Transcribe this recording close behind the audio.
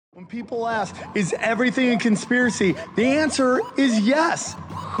When people ask, is everything a conspiracy? The answer is yes.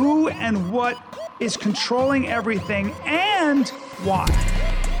 Who and what is controlling everything and why?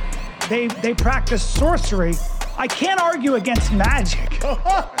 They practice sorcery. I can't argue against magic.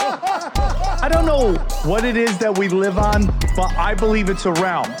 I don't know what it is that we live on, but I believe it's a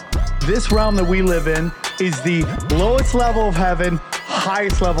realm. This realm that we live in is the lowest level of heaven,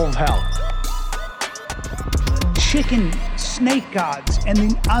 highest level of hell. Chicken snake gods and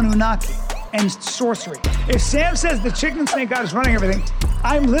the Anunnaki and sorcery. If Sam says the chicken snake god is running everything,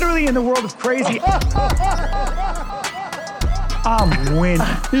 I'm literally in the world of crazy. I'm winning.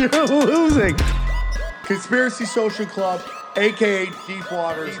 You're losing. Conspiracy Social Club, aka Deep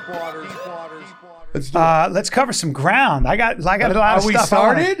Waters. Let's cover some ground. I got a lot of stuff. Are we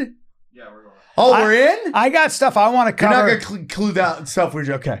started? Yeah, we're going. Oh, we're in? I got stuff I want to cover. You're not going to clue that stuff with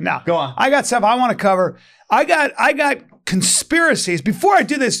you. Okay. No. Go on. I got stuff I want to cover. I got conspiracies. Before I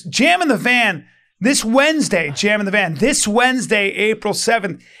do this, Jam in the Van, this Wednesday, April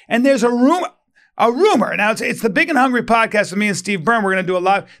 7th, and there's a rumor. Now, it's the Big and Hungry podcast with me and Steve Byrne. We're going to do a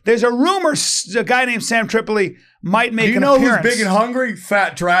live. There's a rumor a guy named Sam Tripoli might make an appearance. Do you know who's big and hungry?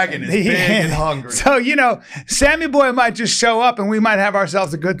 Fat Dragon is big and hungry. So, Sammy Boy might just show up and we might have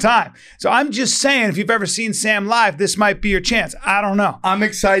ourselves a good time. So I'm just saying, if you've ever seen Sam live, this might be your chance. I don't know. I'm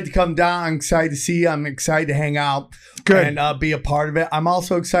excited to come down. I'm excited to see you. I'm excited to hang out and be a part of it. I'm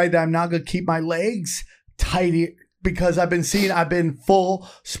also excited that I'm not going to keep my legs tight because I've been full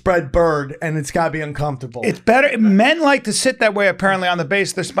spread bird and it's got to be uncomfortable. It's better. Men like to sit that way apparently on the base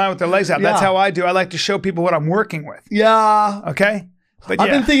of their spine with their legs out. That's how I do. I like to show people what I'm working with. Yeah. Okay? But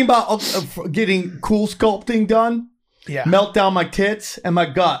I've been thinking about getting cool sculpting done. Yeah. Melt down my tits and my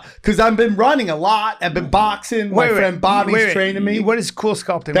gut. Because I've been running a lot. I've been boxing. My friend Bobby's training me. What is cool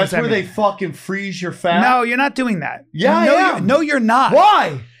sculpting? That's where they fucking freeze your fat. No, you're not doing that. Yeah, No, you're not.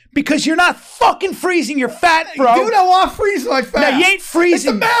 Why? Because you're not fucking freezing your fat, bro. Dude, I want to freeze my fat. No, you ain't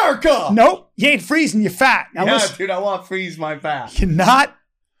freezing. It's America. Nope, you ain't freezing your fat. Now listen, dude, I want to freeze my fat. You're not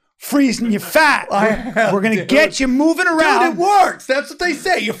freezing your fat. We're going to get you moving around. Dude, it works. That's what they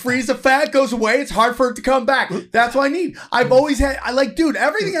say. You freeze the fat, it goes away. It's hard for it to come back. That's what I need. I've always had,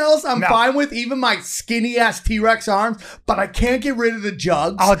 everything else I'm fine with, even my skinny ass T-Rex arms, but I can't get rid of the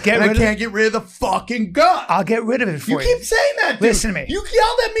jugs. I can't get rid of the fucking gut. I'll get rid of it for you. You keep saying that, dude. Listen to me. You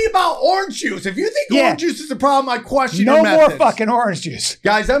yelled at me about orange juice. If you think orange juice is the problem, I question your methods. No more fucking orange juice.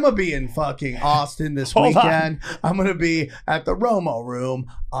 Guys, I'm going to be in fucking Austin this weekend. I'm going to be at the Romo Room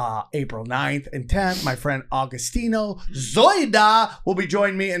April 9th and 10th. My friend Augustino Zoida will be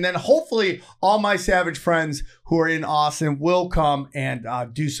joining me. And then hopefully all my Savage friends who are in Austin will come and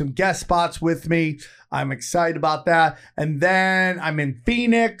do some guest spots with me. I'm excited about that. And then I'm in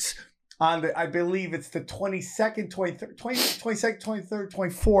Phoenix on I believe it's the 22nd, 23rd,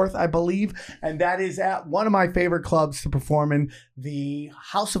 24th, I believe. And that is at one of my favorite clubs to perform in, the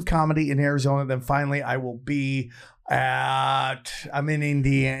House of Comedy in Arizona. Then finally I will be I'm in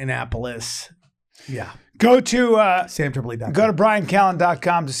Indianapolis. Yeah. Go to SamTripoli.com. Go to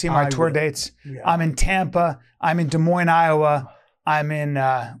BrianCallen.com to see my tour dates. Yeah. I'm in Tampa. I'm in Des Moines, Iowa. I'm in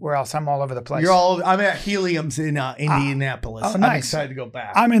where else? I'm all over the place. I'm at Helium's in Indianapolis. Oh, nice. I'm excited to go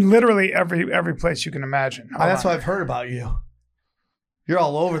back. I'm in literally every place you can imagine. That's what I've heard about you. You're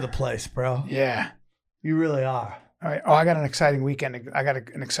all over the place, bro. Yeah. You really are. All right. Oh, I got an exciting weekend. I got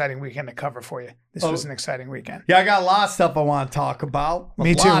an exciting weekend to cover for you. This was an exciting weekend. Yeah, I got a lot of stuff I want to talk about.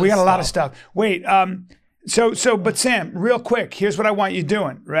 Me too. We got a lot of stuff. Wait. But Sam, real quick, here's what I want you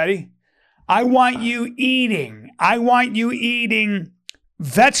doing. Ready? I want you eating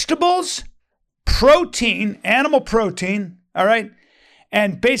vegetables, protein, animal protein. All right,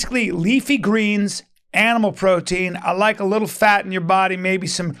 and basically leafy greens. Animal protein. I like a little fat in your body, maybe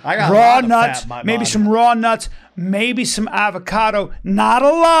some raw nuts, some raw nuts, maybe some avocado, not a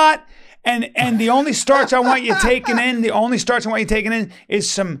lot. And the only starch I want you taking in, is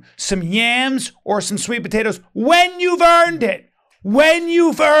some yams or some sweet potatoes when you've earned it.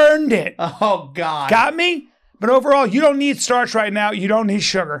 Oh God. Got me? But overall, you don't need starch right now. You don't need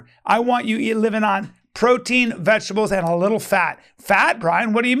sugar. I want you living on protein, vegetables, and a little fat. Fat,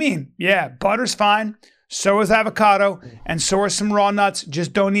 Brian? What do you mean? Yeah, butter's fine. So is avocado, and so are some raw nuts.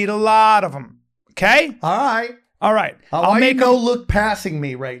 Just don't eat a lot of them. Okay? All right. I'll make no look passing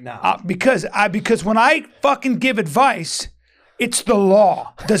me right now. Because when I fucking give advice, it's the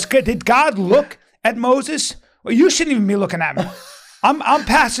law. Did God look at Moses? Well, you shouldn't even be looking at me. I'm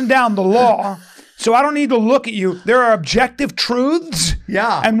passing down the law. So I don't need to look at you. There are objective truths.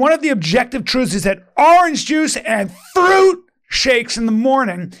 Yeah. And one of the objective truths is that orange juice and fruit shakes in the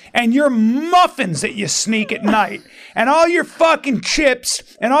morning and your muffins that you sneak at night and all your fucking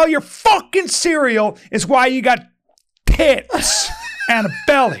chips and all your fucking cereal is why you got tits and a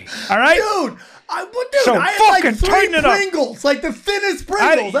belly. All right? Dude, I had like 3 Pringles, like the thinnest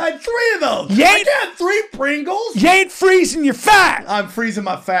Pringles. I had 3 of those. I had 3 Pringles. You ain't freezing your fat. I'm freezing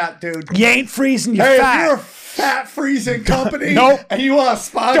my fat, dude. You ain't freezing your fat. If you're a fat freezing company Nope. and you want to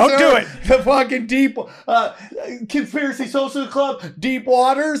sponsor Don't do it. The fucking deep Conspiracy Social Club, Deep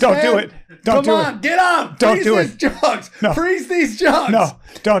Waters, Don't do it. Don't do it. Come on, get on. Don't do these it. Jugs. No. Freeze these jugs. No,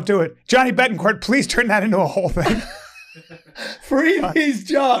 don't do it. Johnny Betancourt, please turn that into a whole thing. Freeze these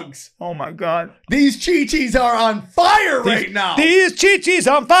jugs. Oh my God. These Chi-Chis are on fire right now. These Chi-Chis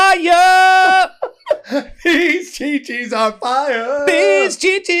on fire. These Chi-Chis on fire. These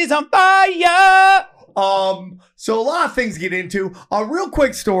Chi-Chis on fire. So a lot of things to get into. A real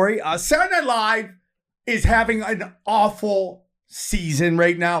quick story. Saturday Night Live is having an awful season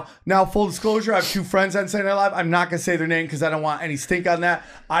right now. Now, full disclosure, I have 2 friends on Saturday Night Live. I'm not going to say their name because I don't want any stink on that.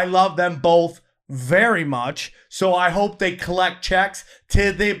 I love them both very much. So I hope they collect checks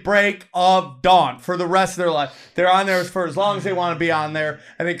to the break of dawn for the rest of their life. They're on there for as long as they want to be on there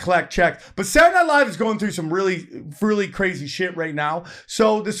and they collect checks. But Saturday Night Live is going through some really crazy shit right now.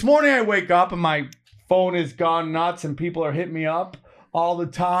 So this morning I wake up and my phone has gone nuts and people are hitting me up all the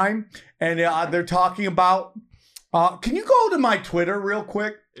time. And they're talking about, can you go to my Twitter real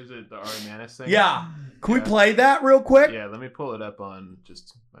quick? Is it the Ari Manis thing? Yeah. Can we play that real quick? Yeah, let me pull it up on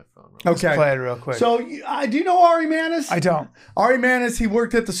just my phone. Okay. Play it real quick. So, do you know Ari Manis? I don't. Ari Manis, he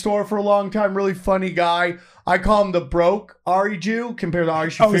worked at the store for a long time. Really funny guy. I call him the broke Ari Jew compared to Ari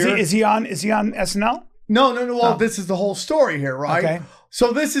Shaffir. Oh, is he on SNL? No. Well, this is the whole story here, right? Okay.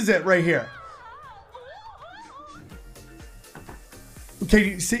 So this is it right here.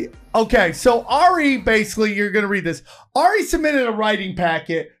 Okay, you see? Okay, so Ari, basically, you're going to read this. Ari submitted a writing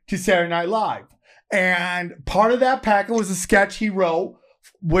packet to Saturday Night Live. And part of that packet was a sketch he wrote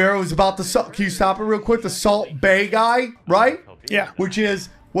where it was about the, can you stop it real quick? The Salt Bay guy, right? Yeah. Which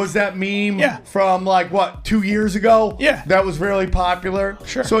was that meme Yeah. from like, what, 2 years ago? Yeah. That was really popular.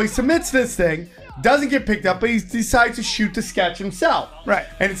 Sure. So he submits this thing, doesn't get picked up, but he decides to shoot the sketch himself. Right.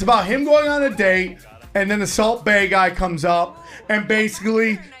 And it's about him going on a date, and then the Salt Bay guy comes up and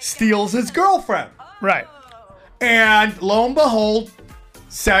basically steals his girlfriend. Right. And lo and behold,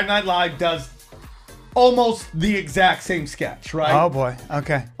 Saturday Night Live does almost the exact same sketch, right? Oh boy.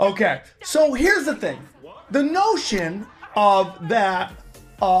 Okay. Okay. So here's the thing. The notion of that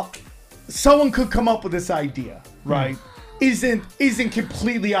someone could come up with this idea, right? Isn't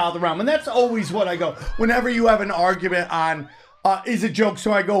completely out of the realm. And that's always what I go. Whenever you have an argument on is a joke,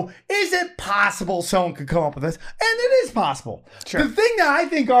 so I go, is it possible someone could come up with this? And it is possible. Sure. The thing that I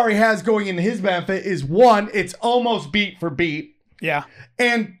think Ari has going in his benefit is, 1, it's almost beat for beat. Yeah.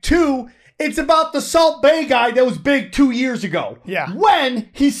 And 2, it's about the Salt Bay guy that was big 2 years ago. Yeah. When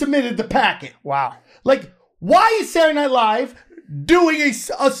he submitted the packet. Wow. Like, why is Saturday Night Live doing a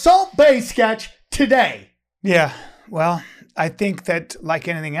Salt Bay sketch today? Yeah. Well, I think that like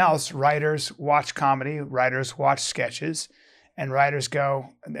anything else, writers watch comedy, writers watch sketches, and writers go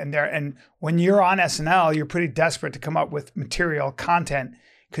and when you're on SNL, you're pretty desperate to come up with material content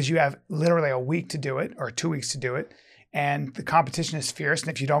because you have literally a week to do it or 2 weeks to do it. And the competition is fierce.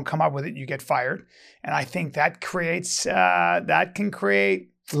 And if you don't come up with it, you get fired. And I think that can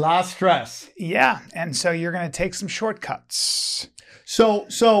create a lot of stress. Yeah. And so you're going to take some shortcuts. So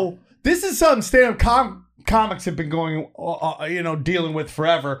this is something stand-up comics have been going, dealing with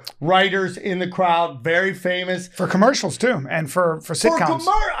forever. Writers in the crowd, very famous. For commercials too. And for sitcoms.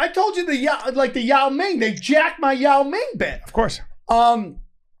 I told you the Yao Ming, they jacked my Yao Ming bit. Of course.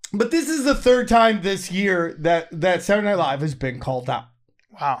 But this is the 3rd time this year that Saturday Night Live has been called out.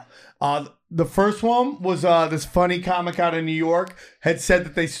 Wow. The first one was this funny comic out of New York had said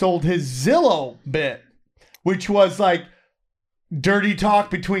that they stole his Zillow bit, which was like dirty talk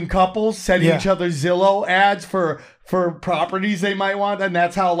between couples, sending each other Zillow ads for properties they might want. And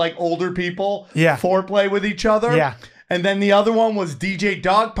that's how like older people foreplay with each other. Yeah. And then the other one was DJ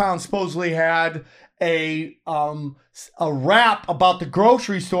Dog Pound supposedly had a rap about the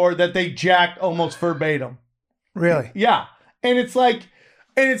grocery store that they jacked almost verbatim. Really? Yeah. And it's like,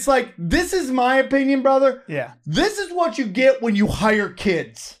 this is my opinion, brother. Yeah. This is what you get when you hire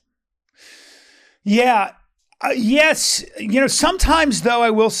kids. Yeah. Yes. Sometimes though, I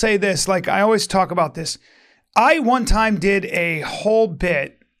will say this, like I always talk about this. I one time did a whole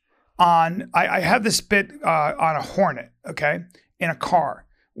bit on, I have this bit on a hornet, okay, in a car.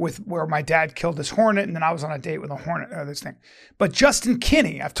 Where my dad killed this hornet, and then I was on a date with a hornet, this thing. But Justin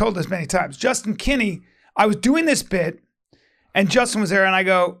Kinney, I've told this many times, Justin Kinney, I was doing this bit, And Justin was there, and I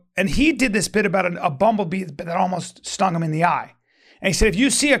go, and he did this bit about a bumblebee that almost stung him in the eye. And he said, if you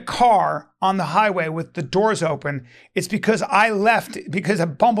see a car on the highway with the doors open, it's because I left because a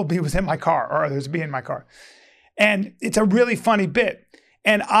bumblebee was in my car, or there was a bee in my car. And it's a really funny bit.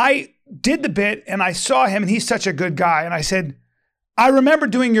 And I did the bit, and I saw him, and he's such a good guy. And I said, I remember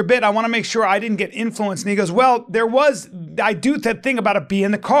doing your bit. I want to make sure I didn't get influenced. And he goes, well, I do that thing about a bee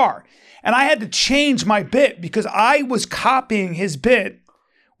in the car. And I had to change my bit because I was copying his bit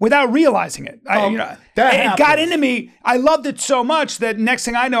without realizing it. It got into me. I loved it so much that next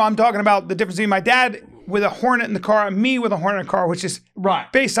thing I know, I'm talking about the difference between my dad with a hornet in the car and me with a hornet in the car, which is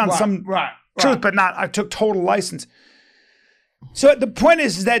based on some truth, but not, I took total license. So the point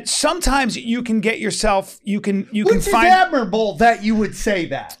is that sometimes you can get yourself, you can find. Which is admirable that you would say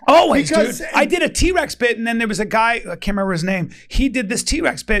that. Always, dude. I did a T-Rex bit, and then there was a guy, I can't remember his name. He did this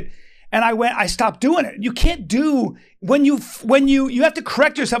T-Rex bit, and I stopped doing it. You can't do when you have to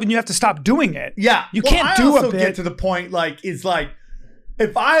correct yourself and you have to stop doing it. Yeah, you can't do a bit. Get to the point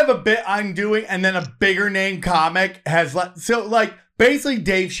if I have a bit I'm doing and then a bigger name comic has basically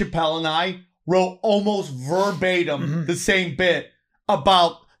Dave Chappelle and I wrote almost verbatim the same bit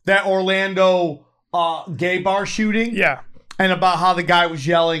about that Orlando gay bar shooting. Yeah, and about how the guy was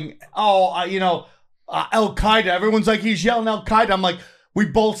yelling, Al Qaeda. Everyone's like, he's yelling Al Qaeda. I'm like, we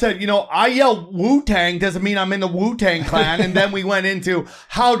both said, I yell Wu-Tang doesn't mean I'm in the Wu-Tang clan. And then we went into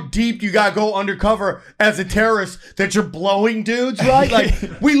how deep you got to go undercover as a terrorist that you're blowing dudes, right? Like,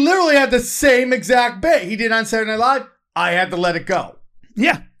 we literally had the same exact bit. He did on Saturday Night Live. I had to let it go.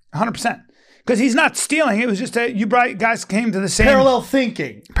 Yeah, 100%. Because he's not stealing. It was just that you guys came to the same. Parallel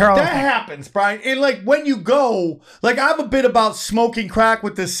thinking. That happens, Brian. And when you go, I have a bit about smoking crack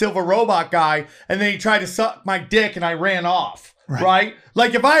with this silver robot guy, and then he tried to suck my dick and I ran off. Right?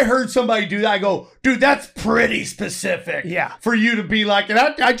 If I heard somebody do that, I go, dude, that's pretty specific. Yeah. For you to be like, and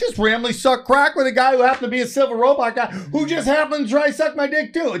I just randomly sucked crack with a guy who happened to be a silver robot guy who just happened to try to suck my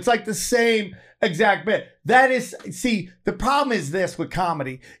dick too. It's like the same exact bit. That is, the problem is this with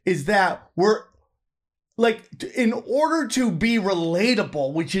comedy is that we're in order to be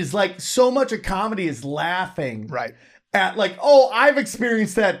relatable, which is so much of comedy is laughing. At I've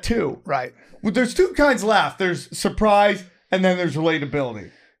experienced that too. Right. Well, there's two kinds of laugh. There's surprise. And then there's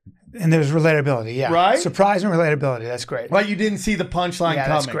relatability. And there's relatability, yeah. Right? Surprise and relatability. That's great. Right, you didn't see the punchline coming.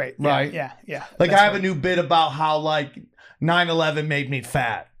 That's great. Right? Yeah. I have a new bit about how 9/11 made me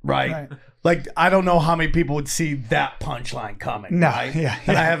fat, right? I don't know how many people would see that punchline coming. No, right? Yeah.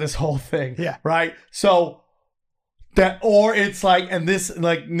 And I have this whole thing. Yeah. Right? So or it's and this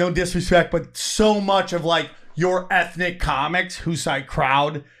no disrespect, but so much of your ethnic comics, whose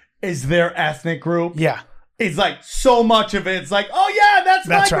crowd is their ethnic group. Yeah. It's so much of it. It's oh yeah, that's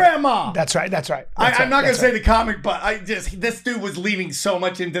my grandma. That's right. I'm not gonna say the comic, but this dude was leaning so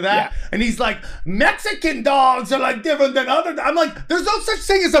much into that, and he's like, Mexican dogs are different than other. I'm like, there's no such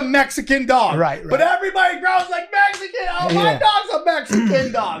thing as a Mexican dog, right? But everybody growls like Mexican. Oh, my dog's a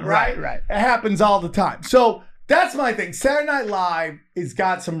Mexican dog, right? Right. It happens all the time. So that's my thing. Saturday Night Live has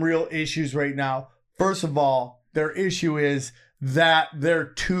got some real issues right now. First of all, their issue is that they're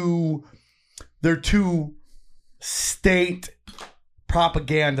too state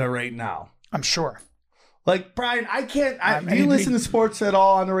propaganda right now. I'm sure. Brian, do you listen to sports at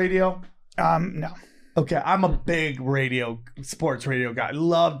all on the radio? No. Okay, I'm a big sports radio guy.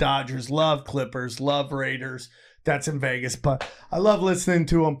 Love Dodgers, love Clippers, love Raiders. That's in Vegas, but I love listening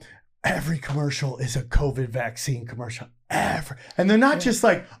to them. Every commercial is a COVID vaccine commercial. And they're not just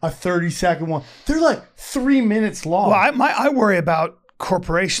a 30-second one. They're 3 minutes long. Well, I worry about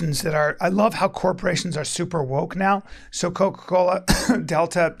corporations I love how corporations are super woke now. So Coca-Cola,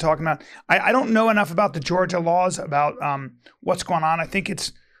 Delta talking about, I don't know enough about the Georgia laws about what's going on. I think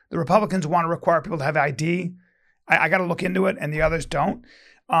it's the Republicans want to require people to have ID. I got to look into it and the others don't.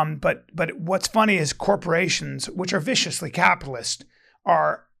 But what's funny is corporations, which are viciously capitalist,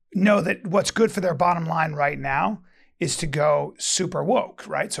 know that what's good for their bottom line right now is to go super woke,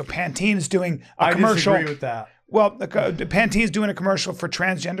 right? So Pantene is doing a commercial. I disagree with that. Well, Pantene is doing a commercial for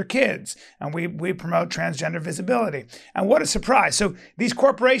transgender kids, and we promote transgender visibility. And what a surprise. So these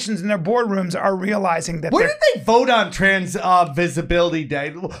corporations in their boardrooms are realizing that Where did they vote on Trans Visibility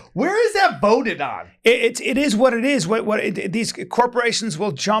Day? Where is that voted on? It is what it is. These corporations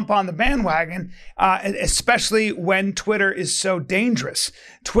will jump on the bandwagon, especially when Twitter is so dangerous.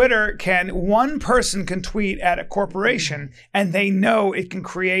 One person can tweet at a corporation, and they know it can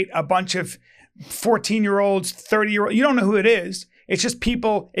create a bunch of 14-year-olds, 30-year-olds. You don't know who it is. It's just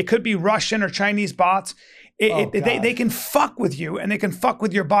people. It could be Russian or Chinese bots. They can fuck with you and they can fuck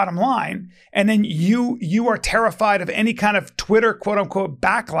with your bottom line. And then you are terrified of any kind of Twitter, quote unquote,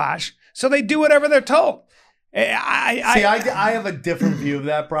 backlash. So they do whatever they're told. I have a different view of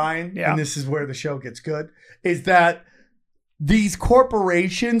that, Brian. Yeah. And this is where the show gets good, is that these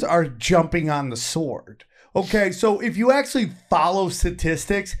corporations are jumping on the sword. Okay, so if you actually follow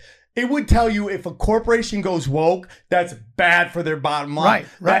statistics, it would tell you if a corporation goes woke, that's bad for their bottom line.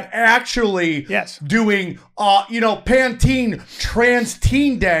 Right. That actually doing, Pantene Trans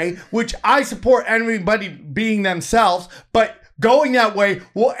Teen Day, which I support anybody being themselves, but going that way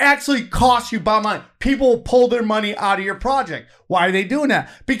will actually cost you bottom line. People will pull their money out of your project. Why are they doing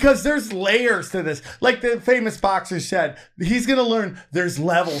that? Because there's layers to this. Like the famous boxer said, he's going to learn there's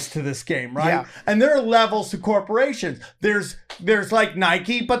levels to this game, right? Yeah. And there are levels to corporations. There's like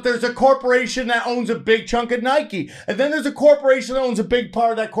Nike, but there's a corporation that owns a big chunk of Nike. And then there's a corporation that owns a big part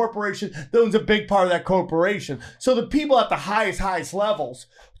of that corporation that owns a big part of that corporation. So the people at the highest levels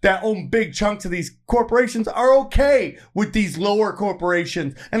that own big chunks of these corporations are okay with these lower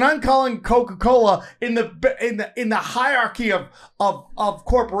corporations. And I'm calling Coca-Cola in the hierarchy of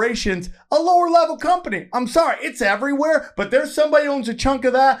corporations a lower level company. I'm sorry, it's everywhere, but there's somebody who owns a chunk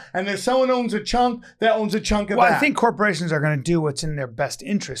of that, and there's someone who owns a chunk that owns a chunk of that. Well, I think corporations are going to do what's in their best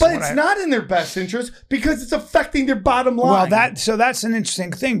interest. But it's not in their best interest because it's affecting their bottom line. Well, that's an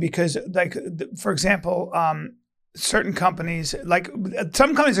interesting thing because, like, for example, certain companies, like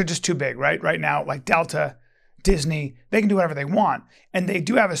some companies are just too big, right now, like Delta, Disney, they can do whatever they want. And they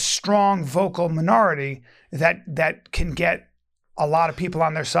do have a strong vocal minority that can get a lot of people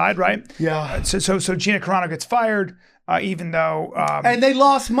on their side, right? Yeah. So Gina Carano gets fired, even though... and they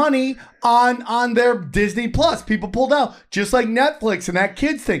lost money on their Disney Plus. People pulled out, just like Netflix and that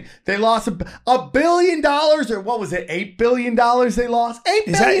kids thing. They lost $1 billion, or what was it, $8 billion they lost? $8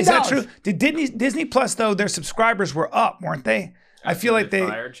 billion. Is that true? Did Disney Plus, though, their subscribers were up, weren't they? I feel like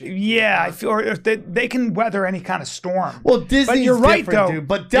I feel or they can weather any kind of storm. Well, Disney's but you're right, different, though. dude.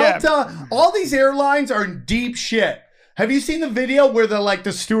 But Delta, all these airlines are in deep shit. Have you seen the video where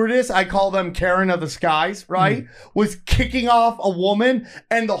the stewardess, I call them Karen of the Skies, right, was kicking off a woman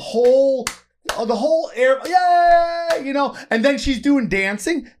and the whole air, and then she's doing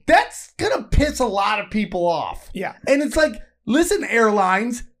dancing? That's gonna piss a lot of people off. Yeah. And it's like, listen,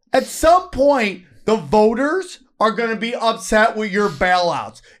 airlines, at some point, the voters are going to be upset with your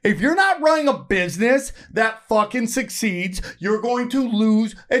bailouts. If you're not running a business that fucking succeeds, you're going to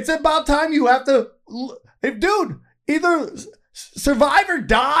lose. It's about time you have to, either survive or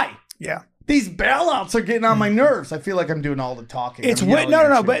die. Yeah. These bailouts are getting on my nerves. I feel like I'm doing all the talking.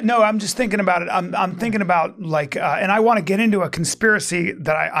 I'm just thinking about it. I'm thinking about and I want to get into a conspiracy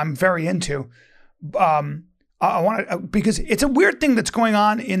that I'm very into. I want to, because it's a weird thing that's going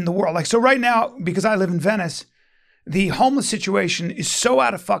on in the world. Like, so right now, because I live in Venice, the homeless situation is so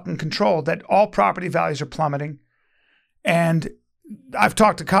out of fucking control that all property values are plummeting. And I've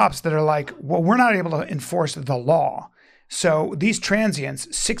talked to cops that are like, well, we're not able to enforce the law. So these transients,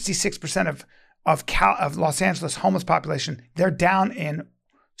 66% of Los Angeles homeless population, they're down in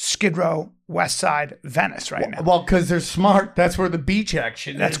Skid Row, West Side, Venice right now. Well, because they're smart. That's where the beach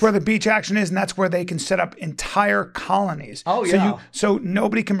action is. That's where the beach action is, and that's where they can set up entire colonies. Oh, yeah. So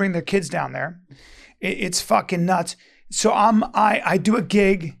nobody can bring their kids down there. It's fucking nuts. So I do a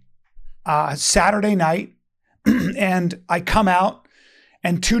gig Saturday night, and I come out,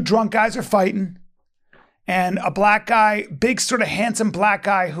 and two drunk guys are fighting, and a black guy, big sort of handsome black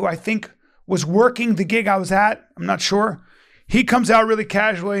guy who I think was working the gig I was at, I'm not sure, he comes out really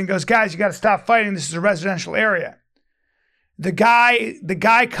casually and goes, guys, you got to stop fighting. This is a residential area. The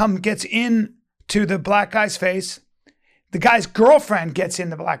guy gets in to the black guy's face. The guy's girlfriend gets in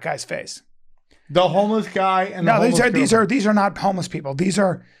the black guy's face. The homeless guy and the homeless girlfriend. These are not homeless people. These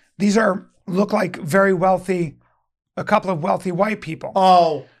are look like very wealthy, a couple of wealthy white people.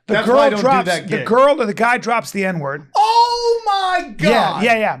 Oh, that's why I don't do that gig. The girl or the guy drops the N-word. Oh my God.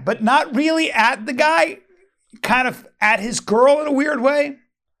 Yeah. But not really at the guy, kind of at his girl in a weird way.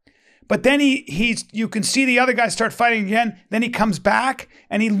 But then you can see the other guy start fighting again. Then he comes back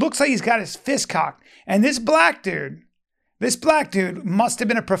and he looks like he's got his fist cocked. And this black dude must have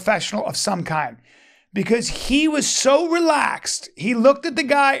been a professional of some kind, because he was so relaxed. He looked at the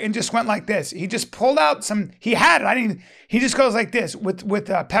guy and just went like this. He just pulled out he had it. He just goes like this with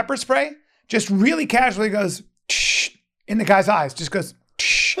pepper spray, just really casually goes in the guy's eyes, just goes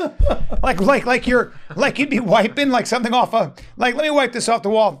like you'd be wiping like something off let me wipe this off the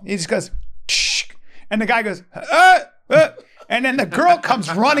wall. He just goes and the guy goes and then the girl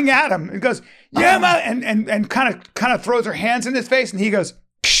comes running at him and goes, yeah, man, and kind of throws her hands in his face, and he goes,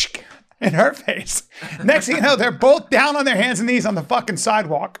 in her face. Next thing you know, they're both down on their hands and knees on the fucking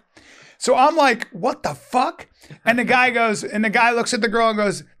sidewalk. So I'm like, what the fuck? And the guy looks at the girl and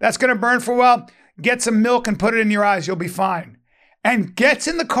goes, that's going to burn for a while. Get some milk and put it in your eyes. You'll be fine. And gets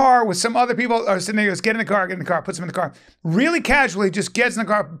in the car with some other people, or sitting there, goes, get in the car, puts them in the car. Really casually, just gets in the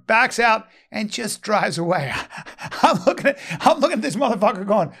car, backs out, and just drives away. I'm looking at this motherfucker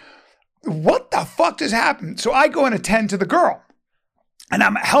going, what the fuck just happened? So I go and attend to the girl. And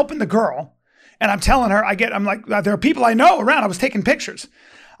I'm helping the girl. And I'm telling her, I'm like, there are people I know around. I was taking pictures.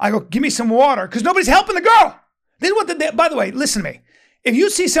 I go, give me some water, because nobody's helping the girl. This is what by the way, listen to me. If you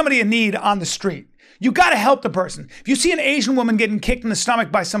see somebody in need on the street, you got to help the person. If you see an Asian woman getting kicked in the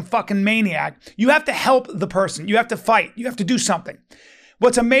stomach by some fucking maniac, you have to help the person. You have to fight. You have to do something.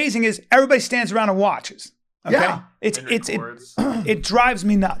 What's amazing is everybody stands around and watches. Okay? Yeah. It drives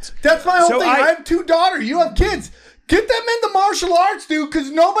me nuts. That's my whole thing. I have 2 daughters. You have kids. Get them into martial arts, dude, because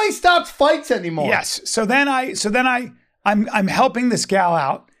nobody stops fights anymore. Yes. So then I'm helping this gal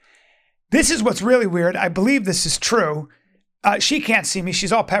out. This is what's really weird. I believe this is true. She can't see me.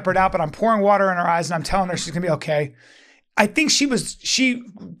 She's all peppered out, but I'm pouring water in her eyes and I'm telling her she's gonna be okay. I think she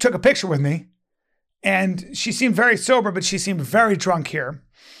took a picture with me and she seemed very sober, but she seemed very drunk here.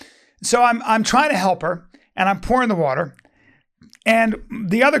 So I'm trying to help her and I'm pouring the water. And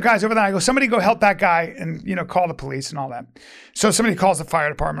the other guys over there, I go, somebody go help that guy and, call the police and all that. So somebody calls the fire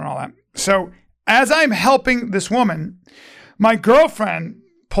department and all that. So as I'm helping this woman, my girlfriend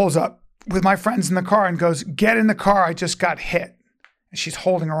pulls up with my friends in the car and goes, get in the car. I just got hit. And she's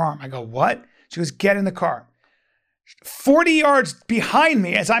holding her arm. I go, what? She goes, get in the car. 40 yards behind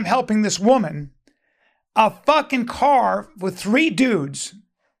me as I'm helping this woman, a fucking car with 3 dudes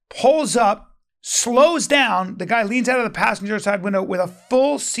pulls up, slows down. The guy leans out of the passenger side window with a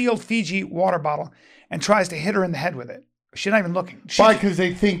full sealed Fiji water bottle and tries to hit her in the head with it. She's not even looking. Why? Because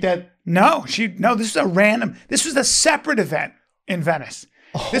they think that... No, this was a separate event in Venice.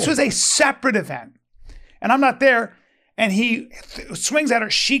 Oh. This was a separate event. And I'm not there. And he swings at her.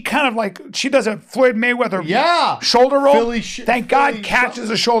 She kind of she does a Floyd Mayweather shoulder roll. Thank God, catches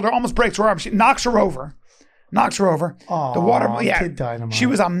her shoulder, almost breaks her arm. She knocks her over. Oh, the water, kid dynamite. She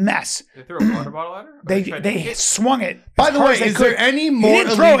was a mess. They threw a water bottle at her? They swung it. By the way, is there any more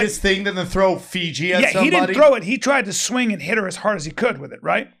elitist thing than to throw Fiji at somebody? He didn't throw it. He tried to swing and hit her as hard as he could with it,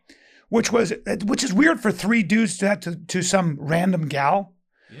 right? Which is weird for 3 dudes to have to some random gal.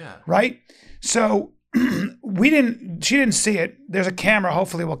 Yeah. Right? So she didn't see it. There's a camera.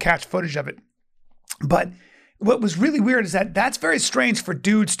 Hopefully we'll catch footage of it. But what was really weird is that's very strange for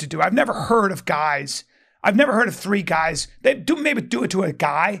dudes to do. I've never heard of 3 guys. They maybe do it to a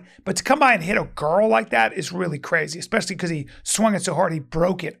guy, but to come by and hit a girl like that is really crazy, especially because he swung it so hard he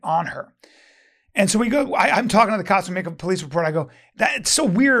broke it on her. And so we go, I'm talking to the cops and make a police report. I go, it's so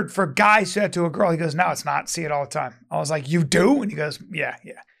weird for guys to do that to a girl. He goes, no, it's not. See it all the time. I was like, you do? And he goes, yeah.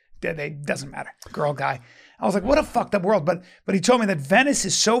 Doesn't matter. Girl, guy. I was like, what a fucked up world. But he told me that Venice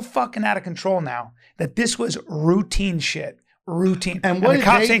is so fucking out of control now that this was routine shit. Routine. And the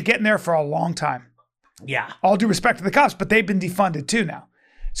cops ain't getting there for a long time. Yeah. All due respect to the cops, but they've been defunded too now.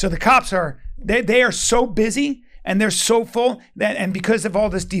 So the cops they are so busy and they're so full and because of all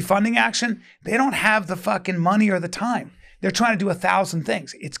this defunding action, they don't have the fucking money or the time. They're trying to do 1,000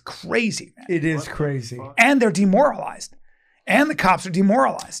 things. It's crazy, man. It is crazy. And they're demoralized. And the cops are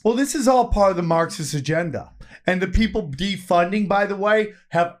demoralized. Well, this is all part of the Marxist agenda. And the people defunding, by the way,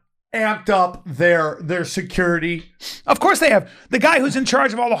 have amped up their security. Of course they have. The guy who's in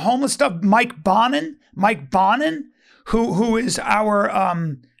charge of all the homeless stuff, Mike Bonin, who is our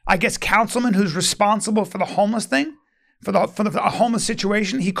I guess councilman who's responsible for the homeless thing, for the homeless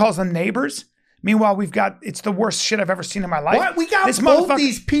situation. He calls them neighbors. Meanwhile, it's the worst shit I've ever seen in my life. What? We got both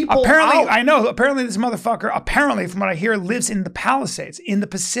these people apparently, out. I know. Apparently, this motherfucker, from what I hear, lives in the Palisades, in the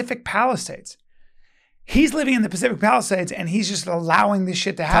Pacific Palisades. He's living in the Pacific Palisades, and he's just allowing this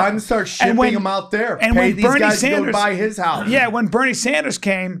shit to happen. Time to start shipping him out there. And pay when these Bernie guys Sanders to go buy his house. Yeah, when Bernie Sanders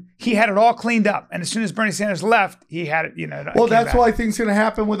came, he had it all cleaned up, and as soon as Bernie Sanders left, he had it. Well, that's what I think is going to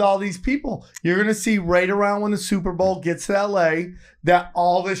happen with all these people. You're going to see right around when the Super Bowl gets to LA that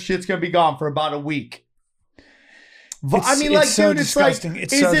all this shit's going to be gone for about a week. It's so disgusting.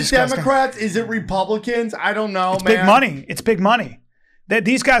 Is it Democrats? Is it Republicans? I don't know, man. Big money. It's big money.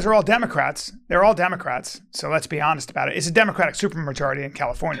 These guys are all Democrats. They're all Democrats. So let's be honest about it. It's a Democratic supermajority in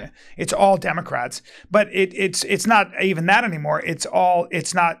California. It's all Democrats. But it's not even that anymore. It's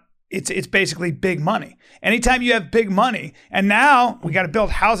basically big money. Anytime you have big money, and now we got to build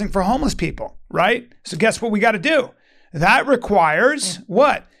housing for homeless people, right? So guess what we got to do? That requires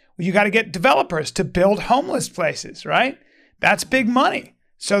what? You got to get developers to build homeless places, right? That's big money.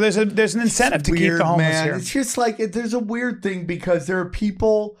 So there's an incentive to keep the homeless here. It's just like there's a weird thing because there are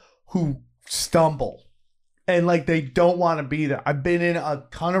people who stumble and like they don't want to be there. I've been in a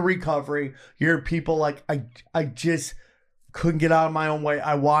ton of recovery. You're people like I just couldn't get out of my own way.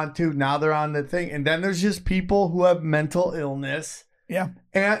 I want to. Now they're on the thing. And then there's just people who have mental illness. Yeah.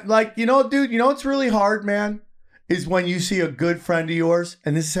 And like, dude, what's really hard, man, is when you see a good friend of yours,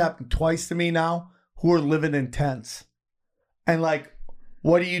 and this has happened twice to me now, who are living in tents. And like,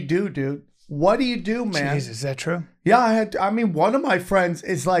 what do you do, dude? What do you do, man? Jesus, is that true? Yeah, one of my friends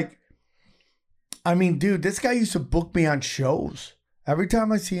is like, dude, this guy used to book me on shows. Every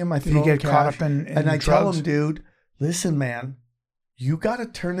time I see him, I throw him get cash, caught up in and I drugs? tell him, dude, listen, man, you got to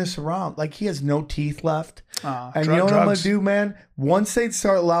turn this around. Like, he has no teeth left. And you know what I'm going to do, man? Once they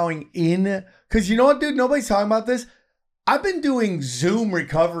start allowing in, because you know what, dude? Nobody's talking about this. I've been doing Zoom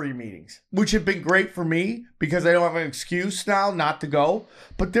recovery meetings, which have been great for me because I don't have an excuse now not to go.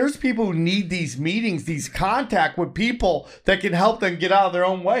 But there's people who need these meetings, these contact with people that can help them get out of their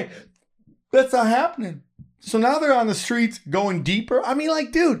own way. That's not happening. So now they're on the streets going deeper. I mean,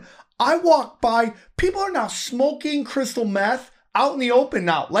 like, dude, I walk by, people are now smoking crystal meth out in the open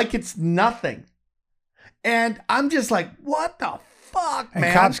now, like it's nothing. And I'm just like, what the fuck, man?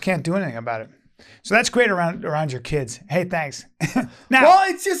 And cops can't do anything about it. So that's great around your kids. Hey, thanks. Now,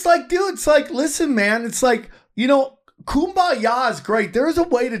 well, it's just like, dude, it's like, listen, man, it's like, kumbaya is great. There is a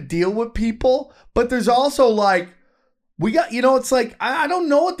way to deal with people, but there's also like, we got, it's like, I don't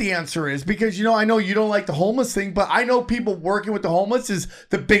know what the answer is because, I know you don't like the homeless thing, but I know people working with the homeless is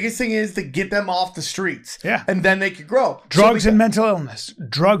the biggest thing is to get them off the streets. Yeah. And then they could grow. Drugs and mental illness.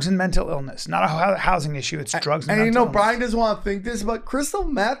 Drugs and mental illness. Not a housing issue. It's drugs and mental illness. Brian doesn't want to think this, but crystal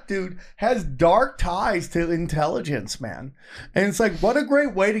meth, dude, has dark ties to intelligence, man. And it's like, what a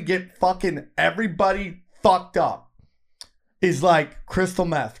great way to get fucking everybody fucked up is like crystal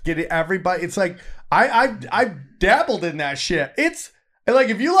meth. Get it, everybody. It's like, I've dabbled in that shit. It's like,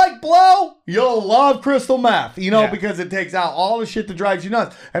 if you like blow, you'll love crystal meth, because it takes out all the shit that drives you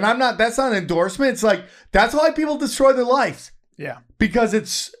nuts. And that's not an endorsement. It's like, that's why people destroy their lives. Yeah. Because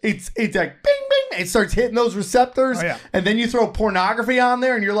it's like bing, bing. It starts hitting those receptors. Oh, yeah. And then you throw pornography on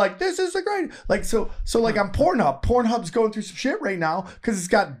there and you're like, this is a great, like, so like on Pornhub. Pornhub's going through some shit right now because it's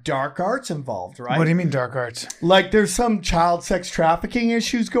got dark arts involved, right? What do you mean dark arts? Like there's some child sex trafficking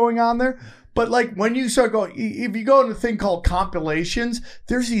issues going on there. But like when you start going, if you go into a thing called compilations,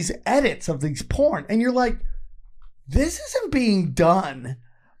 there's these edits of these porn. And you're like, this isn't being done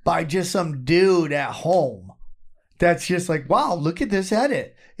by just some dude at home. That's just like, wow, look at this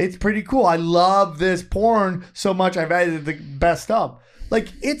edit. It's pretty cool. I love this porn so much. I've edited the best of. Like,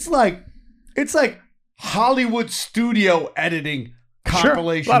 it's like Hollywood studio editing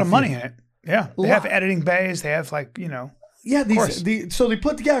compilation. Sure. A lot of money in it. Yeah. They have editing bays. They have Yeah, so they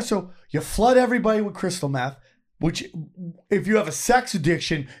put together, so you flood everybody with crystal meth, which if you have a sex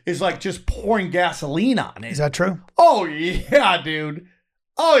addiction is like just pouring gasoline on it. Is that true? Oh yeah, dude.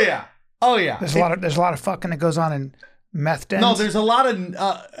 Oh yeah. There's a lot of fucking that goes on in meth dens. No, there's a lot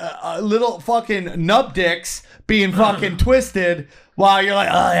of little fucking nub dicks being fucking twisted while you're like,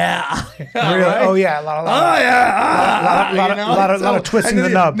 oh yeah, really? Right? Oh yeah, a lot of twisting the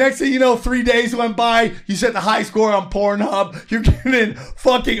nub. Next thing you know, 3 days went by. You set the high score on Pornhub. You're getting in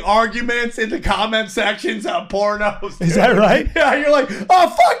fucking arguments in the comment sections on pornos. Dude. Is that right? Yeah, you're like, oh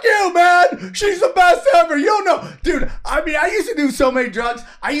fuck you, man. She's the best ever. You know, dude. I mean, I used to do so many drugs.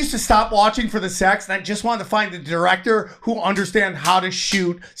 I used to stop watching for the sex, and I just wanted to find the director who understands how to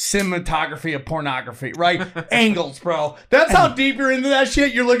shoot cinematography of pornography. Right? Angles, bro. That's how deep you're into that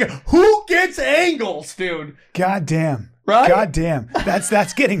shit. You're looking, who gets angles, dude? God damn. Right? God damn.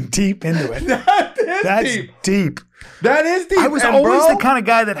 That's getting deep into it. That's deep. That is deep. I was always the kind of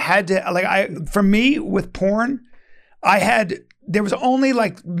guy that had to, for me with porn, there was only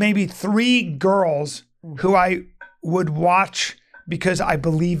like maybe 3 girls who I would watch because I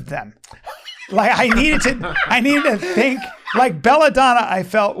believed them. Like I needed to think, like Belladonna, I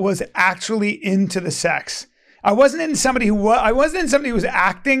felt was actually into the sex. I wasn't in somebody who was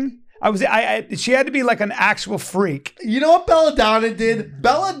acting. She had to be like an actual freak. You know what Belladonna did?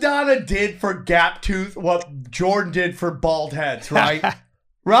 Belladonna did for gap tooth what Jordan did for bald heads, right?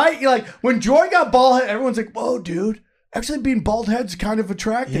 Right? You're like, when Jordan got bald head, everyone's like, whoa, dude. Actually, being bald head's kind of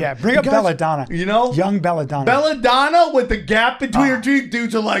attractive. Yeah, bring up Belladonna. Young Belladonna. Belladonna with the gap between her teeth,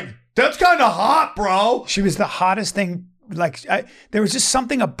 dudes are like, that's kind of hot, bro. She was the hottest thing. Like there was just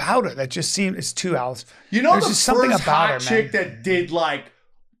something about her that just seemed. It's 2 hours. You know, the first hot chick that did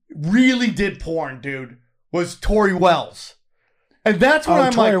really did porn, dude, was Tori Wells, and that's when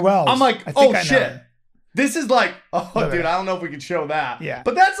I'm like, oh shit. This is like, dude, I don't know if we can show that. Yeah.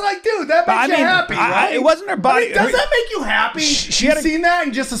 But that's like, dude, that makes you happy, right? It wasn't her body. Does that make you happy? You've seen that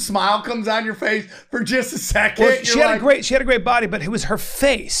and just a smile comes on your face for just a second? Well, she had a great body, but it was her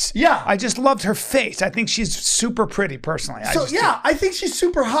face. Yeah. I just loved her face. I think she's super pretty, personally. I think she's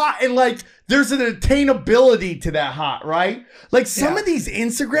super hot. And like, there's an attainability to that hot, right? Like some of these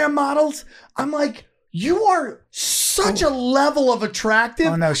Instagram models, I'm like, you are such a level of attractive.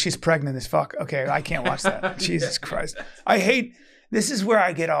 Oh no, she's pregnant as fuck. Okay, I can't watch that. Jesus Christ. This is where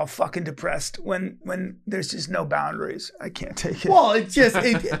I get all fucking depressed when there's just no boundaries. I can't take it. Well,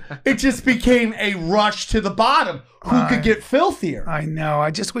 it just became a rush to the bottom. Who could get filthier? I know.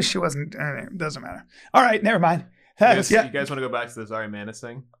 I just wish she wasn't. It doesn't matter. All right, never mind. You guys want to go back to the Zari Manis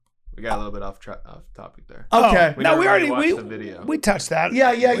thing? We got a little bit off topic there. Okay. We already watched the video. We touched that.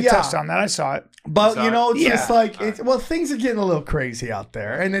 Yeah. We touched on that. I saw it. But it's just like things are getting a little crazy out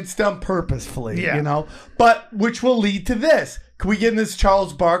there, and it's done purposefully. Yeah. You know, but which will lead to this. Can we get in this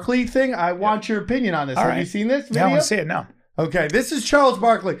Charles Barkley thing? I want your opinion on this. Have you seen this video? Yeah, I want to see it now. Okay, this is Charles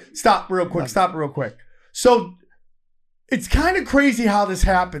Barkley. Stop real quick. So it's kind of crazy how this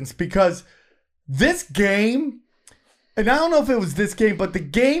happens because this game. And I don't know if it was this game, but the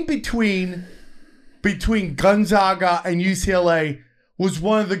game between Gonzaga and UCLA was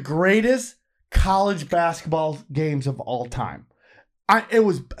one of the greatest college basketball games of all time. It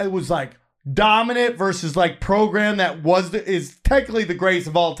was like dominant versus like program that is technically the greatest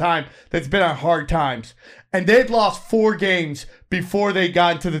of all time that's been on hard times. And they'd lost 4 games before they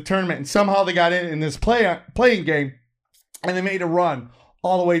got into the tournament, and somehow they got in this playing game, and they made a run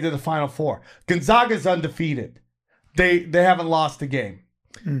all the way to the Final Four. Gonzaga's undefeated. They haven't lost a game.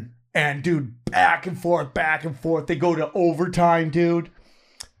 And, dude, back and forth. They go to overtime, dude.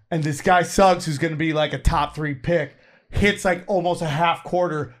 And this guy Suggs, who's going to be like a top 3 pick, hits like almost a half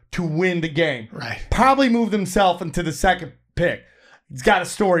quarter to win the game. Right. Probably moved himself into the second pick. He's got a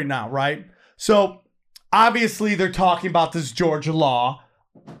story now, right? So, obviously, they're talking about this Georgia law.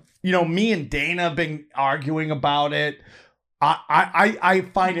 You know, me and Dana have been arguing about it. I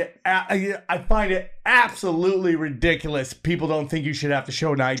find it absolutely ridiculous. People don't think you should have to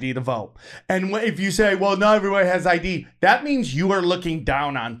show an ID to vote. And if you say, well, not everybody has ID, that means you are looking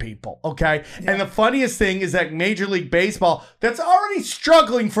down on people, okay? Yeah. And the funniest thing is that Major League Baseball, that's already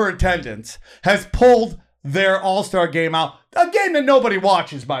struggling for attendance, has pulled their All-Star game out. A game that nobody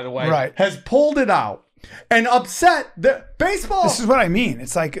watches, by the way. Right. Has pulled it out. And upset the baseball. This is what I mean.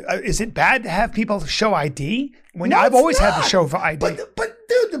 It's like, is it bad to have people show ID? When I've always had to show ID. But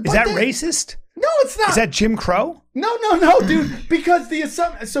dude, is that racist? No, it's not. Is that Jim Crow? No, dude. Because the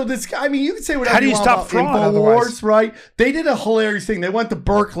assumption. So this guy. I mean, you can say whatever. How do you stop fraud? InfoWars, right? They did a hilarious thing. They went to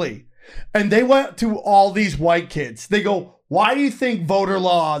Berkeley, and they went to all these white kids. They go, "Why do you think voter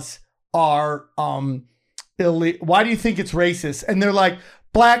laws are illegal? Why do you think it's racist?" And they're like,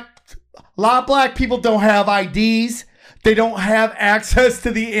 a lot of black people don't have IDs. They don't have access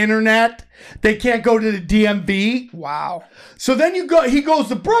to the internet. They can't go to the DMV. Wow. So then he goes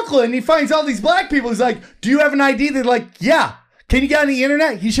to Brooklyn and he finds all these black people. He's like, do you have an ID? They're like, yeah. Can you get on the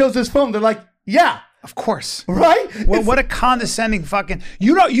internet? He shows his phone. They're like, yeah. Of course. Right? Well, what a condescending fucking...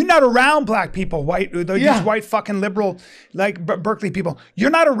 You're not around black people, these white fucking liberal, like Berkeley people. You're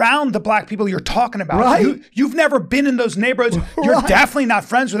not around the black people you're talking about. Right? You've never been in those neighborhoods. You're definitely not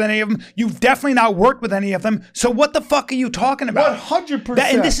friends with any of them. You've definitely not worked with any of them. So what the fuck are you talking about? 100%.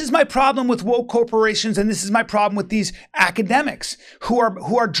 And this is my problem with woke corporations, and this is my problem with these academics who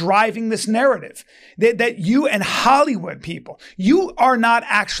are driving this narrative. That you and Hollywood people, you are not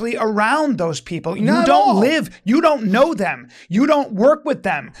actually around those people. You don't live. You don't know them. You don't work with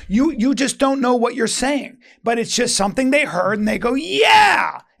them. You just don't know what you're saying. But it's just something they heard and they go,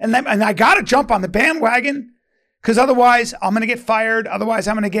 yeah. And I got to jump on the bandwagon because otherwise I'm going to get fired. Otherwise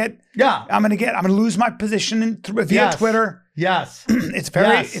I'm going to lose my position via Twitter. Yes. It's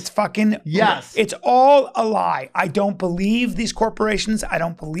fucking, it's all a lie. I don't believe these corporations. I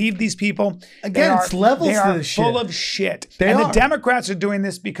don't believe these people. Again, it's levels to this shit. They are full of shit. The Democrats are doing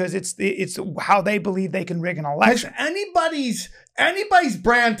this because it's how they believe they can rig an election. Has anybody's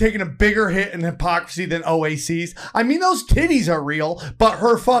brand taken a bigger hit in hypocrisy than OAC's? I mean, those titties are real, but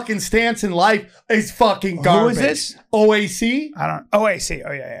her fucking stance in life is fucking garbage. Who is this? OAC? I don't. OAC.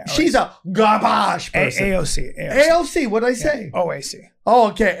 Oh yeah. OAC. She's a garbage person. AOC. What'd I say? Yeah. OAC. Oh,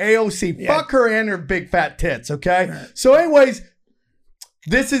 okay. AOC. Yeah. Fuck her and her big fat tits. Okay. Right. So, anyways,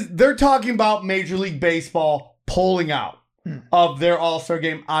 they're talking about Major League Baseball pulling out of their All-Star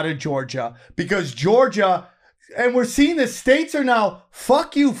game out of Georgia because Georgia, and we're seeing the states are now,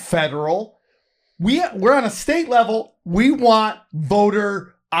 fuck you, federal. We're on a state level. We want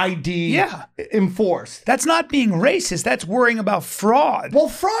voter ID enforced. That's not being racist. That's worrying about fraud. Well,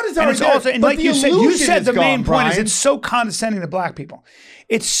 fraud is already there. Also, and like you said, the main point is it's so condescending to black people.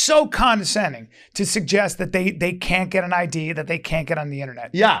 It's so condescending to suggest that they can't get an ID, that they can't get on the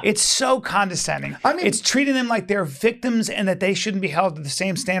internet. Yeah. It's so condescending. I mean, it's treating them like they're victims and that they shouldn't be held to the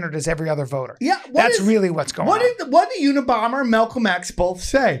same standard as every other voter. Yeah. That's really what's going on. What did Unabomber and Malcolm X both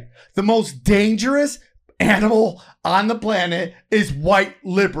say? The most dangerous animal on the planet is white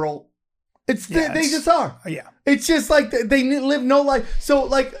liberal. They just are. Yeah. It's just like they live no life. So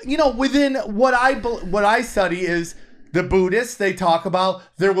like, within what I study is the Buddhists, they talk about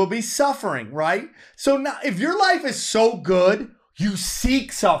there will be suffering, right? So now if your life is so good, you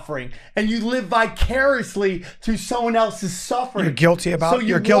seek suffering and you live vicariously through someone else's suffering. You're guilty about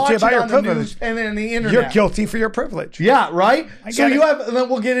your privilege. And then the internet. You're guilty for your privilege. Yeah, right? And then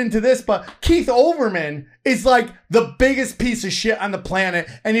we'll get into this, but Keith Olbermann is like the biggest piece of shit on the planet.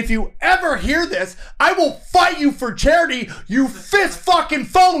 And if you ever hear this, I will fight you for charity, you fist fucking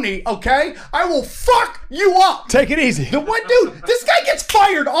phony, okay? I will fuck you up. Take it easy. Dude, this guy gets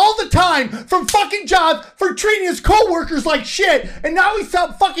fired all the time from fucking jobs for treating his coworkers like shit. And now he's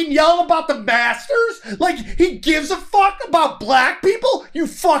fucking yelling about the masters? Like, he gives a fuck about black people? You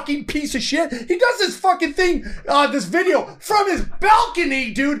fucking piece of shit. He does this fucking thing, this video from his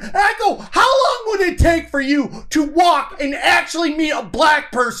balcony, dude. And I go, how long would it take for you to walk and actually meet a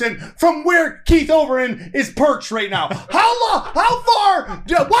black person from where Keith Olbermann is perched right now? How far,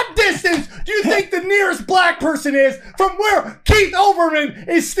 what distance do you think the nearest black person is from where Keith Olbermann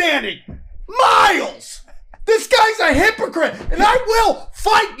is standing? Miles! This guy's a hypocrite, and I will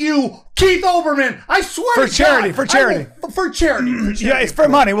fight you, Keith Olbermann. I swear to God. For charity. For charity. Yeah, it's for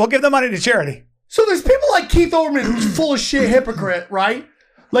money. We'll give the money to charity. So there's people like Keith Olbermann who's full of shit hypocrite, right?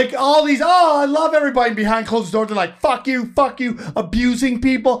 Like all these, I love everybody behind closed doors. They're like, fuck you, abusing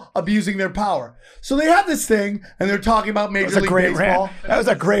people, abusing their power. So they have this thing, and they're talking about Major League Baseball. That was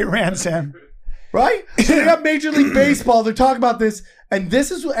a great rant, Sam. Right? So they have Major League Baseball. They're talking about this, and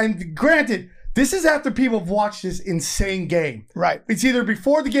granted, this is after people have watched this insane game. Right. It's either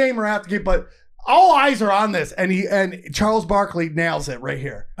before the game or after the game, but all eyes are on this, and Charles Barkley nails it right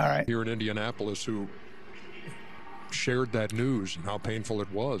here. All right. Here in Indianapolis, who shared that news and how painful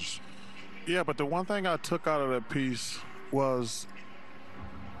it was. Yeah, but the one thing I took out of that piece was,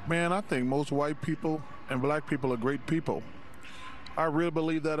 man, I think most white people and black people are great people. I really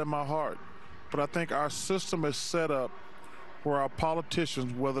believe that in my heart. But I think our system is set up where our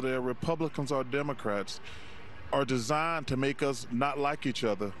politicians, whether they're Republicans or Democrats, are designed to make us not like each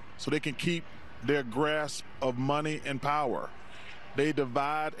other so they can keep their grasp of money and power. They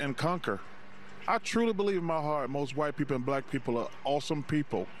divide and conquer. I truly believe in my heart most white people and black people are awesome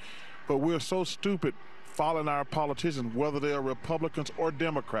people, but we're so stupid following our politicians, whether they're Republicans or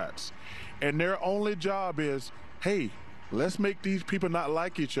Democrats. And their only job is, hey, let's make these people not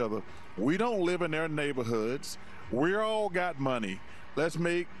like each other. We don't live in their neighborhoods. We all got money. Let's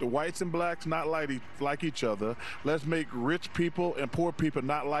make the whites and blacks not like each other. Let's make rich people and poor people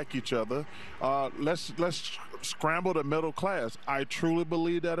not like each other. Let's scramble the middle class. I truly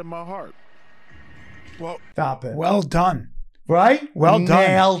believe that in my heart. Well, stop it. Well done. Right? Well done.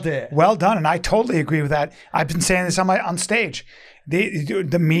 Nailed it. Well done. And I totally agree with that. I've been saying this on stage.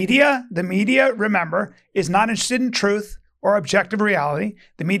 The media, remember, is not interested in truth or objective reality.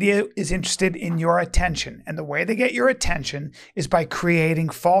 The media is interested in your attention. And the way they get your attention is by creating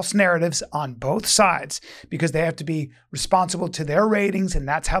false narratives on both sides, because they have to be responsible to their ratings, and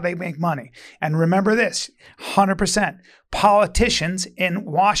that's how they make money. And remember this, 100%. Politicians in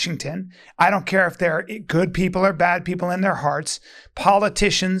Washington, I don't care if they're good people or bad people in their hearts,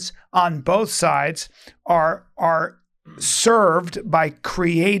 politicians on both sides are served by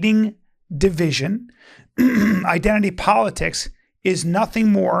creating division. Identity politics is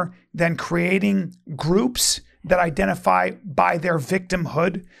nothing more than creating groups that identify by their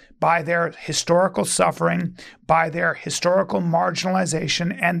victimhood, by their historical suffering, by their historical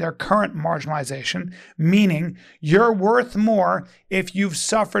marginalization and their current marginalization, meaning you're worth more if you've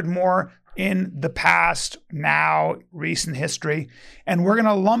suffered more in the past, now, recent history. And we're going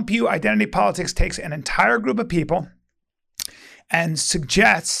to lump you. Identity politics takes an entire group of people and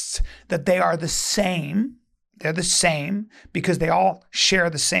suggests that they are the same. They're the same because they all share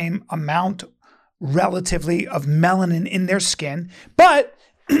the same amount relatively of melanin in their skin. But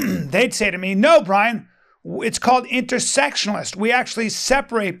they'd say to me, no, Brian, it's called intersectionalist. We actually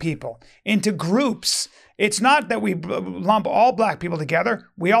separate people into groups it's not that we lump all black people together.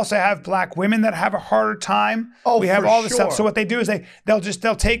 We also have black women that have a harder time. We have all this stuff. So what they do is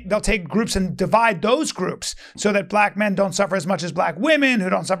they'll take groups and divide those groups so that black men don't suffer as much as black women, who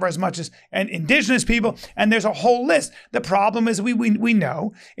don't suffer as much as and indigenous people. And there's a whole list. The problem is we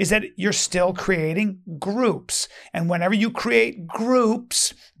know is that you're still creating groups. And whenever you create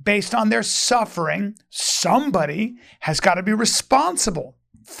groups based on their suffering, somebody has got to be responsible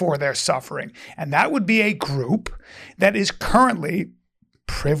for their suffering. And that would be a group that is currently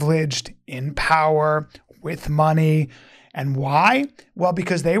privileged, in power, with money. And why? Well,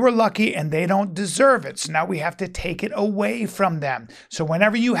 because they were lucky and they don't deserve it. So now we have to take it away from them. So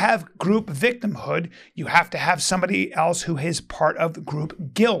whenever you have group victimhood, you have to have somebody else who is part of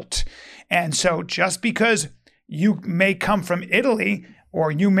group guilt. And so just because you may come from Italy or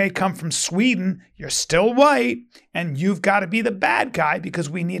you may come from Sweden, you're still white, and you've got to be the bad guy because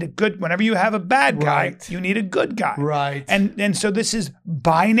we need a good, whenever you have a bad guy, you need a good guy. Right. And so this is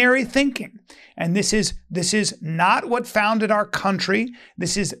binary thinking. And this is not what founded our country.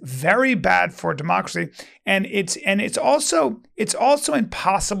 This is very bad for democracy. And it's also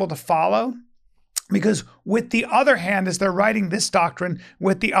impossible to follow. Because with the other hand, as they're writing this doctrine,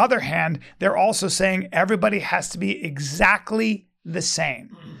 with the other hand, they're also saying everybody has to be exactly the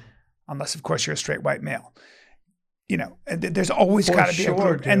same. Unless, of course, you're a straight white male. You know, there's always got to be a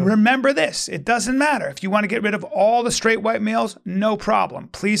group. Dude. And remember this, it doesn't matter. If you want to get rid of all the straight white males, no problem.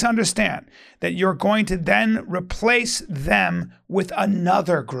 Please understand that you're going to then replace them with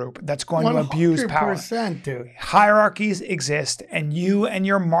another group that's going to abuse power. 100%, dude. Hierarchies exist, and you and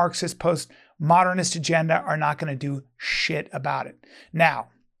your Marxist postmodernist agenda are not going to do shit about it. Now,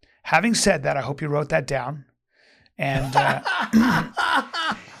 having said that, I hope you wrote that down. And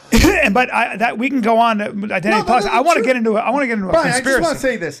but that we can go on to identity politics. I want to get into a conspiracy. I just want to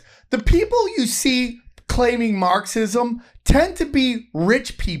say this: the people you see claiming Marxism tend to be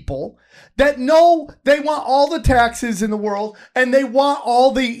rich people that know they want all the taxes in the world and they want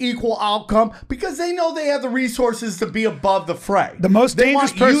all the equal outcome because they know they have the resources to be above the fray. The most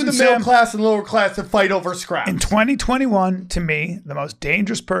dangerous person, you, the middle class and lower class, to fight over scraps. In 2021, to me, the most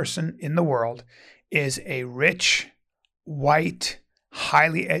dangerous person in the world is a rich, white,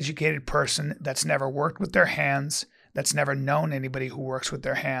 highly educated person that's never worked with their hands, that's never known anybody who works with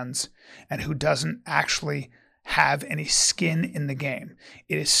their hands, and who doesn't actually have any skin in the game.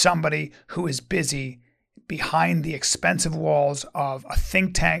 It is somebody who is busy behind the expensive walls of a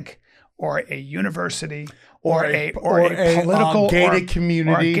think tank or a university or a political gated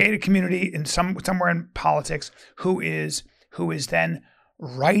community, or a gated community in somewhere in politics, who is then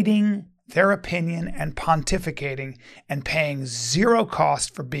writing their opinion and pontificating and paying zero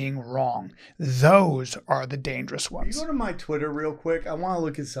cost for being wrong. Those are the dangerous ones. You go to my Twitter real quick. I want to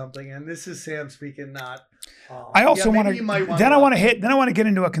look at something, and this is Sam speaking, not. I also want to. Then I want to get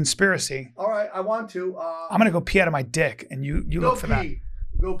into a conspiracy. All right, I want to. I'm going to go pee out of my dick, and you look for that.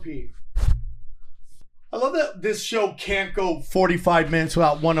 Go pee. I love that this show can't go 45 minutes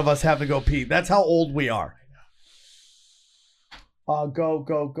without one of us having to go pee. That's how old we are.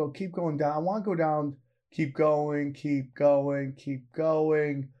 Go. Keep going down. I want to go down. Keep going. Keep going. Keep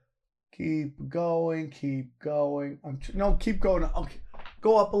going. Keep going. Keep going. No, keep going. Okay.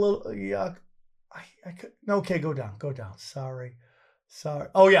 Go up a little. Yeah. I could. No, okay, go down. Go down. Sorry.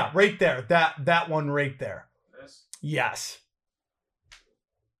 Oh, yeah. Right there. That one right there. This? Yes.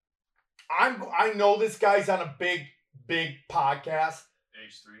 I know this guy's on a big podcast.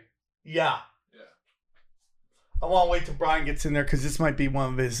 H3. Yeah. I want to wait till Brian gets in there because this might be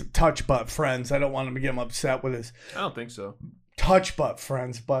one of his touch butt friends. I don't want him to get him upset with his I don't think so. touch butt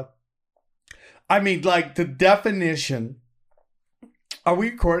friends. But I mean, like the definition. Are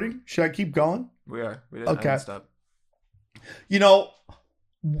we recording? Should I keep going? We are. We didn't, okay. Stop. You know,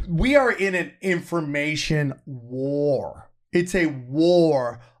 we are in an information war. It's a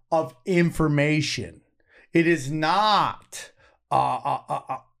war of information. It is not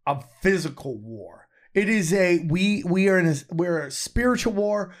a physical war. It is we're a spiritual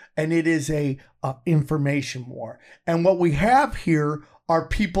war, and it is a information war. And what we have here are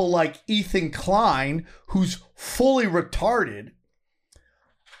people like Ethan Klein, who's fully retarded,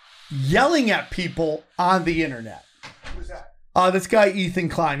 yelling at people on the internet. Who's that? This guy Ethan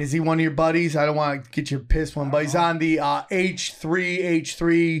Klein. Is he one of your buddies? I don't want to get you pissed one, but he's on the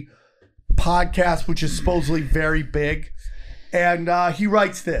H3 podcast, which is supposedly very big. And he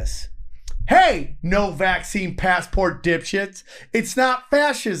writes this. Hey, no vaccine passport dipshits. It's not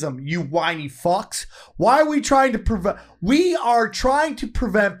fascism, you whiny fucks. Why are we trying to prevent? We are trying to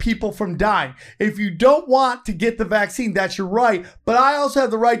prevent people from dying. If you don't want to get the vaccine, that's your right. But I also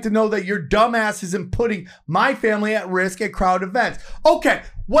have the right to know that your dumbass isn't putting my family at risk at crowd events. Okay,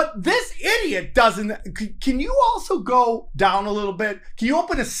 what this idiot doesn't, can you also go down a little bit? Can you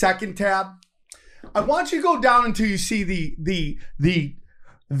open a second tab? I want you to go down until you see the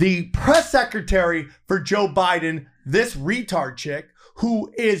press secretary for Joe Biden, this retard chick,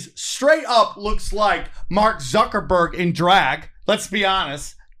 who is straight up looks like Mark Zuckerberg in drag. Let's be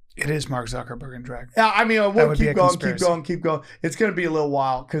honest. It is Mark Zuckerberg in drag. Yeah, I mean, we'll keep going. It's going to be a little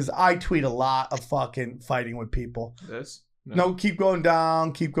while because I tweet a lot of fucking fighting with people. This? No, keep going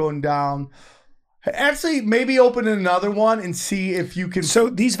down. Actually, maybe open another one and see if you can. So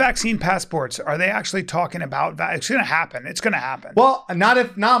these vaccine passports, are they actually talking about that? It's going to happen. It's going to happen. Well,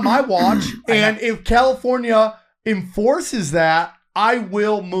 not my watch. And if California enforces that, I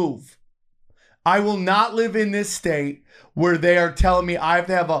will move. I will not live in this state where they are telling me I have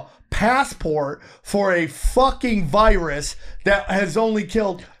to have a passport for a fucking virus that has only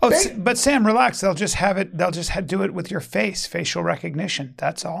killed. But Sam, relax. They'll just have it. They'll just do it with your face, facial recognition.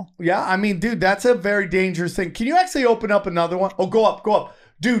 That's all. Yeah, I mean, dude, that's a very dangerous thing. Can you actually open up another one? Oh, go up.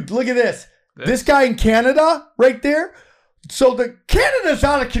 Dude, look at this. This guy in Canada right there. So Canada's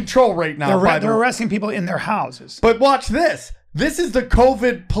out of control right now. They're arresting people in their houses. But watch this. This is the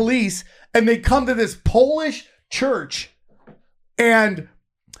COVID police, and they come to this Polish church, and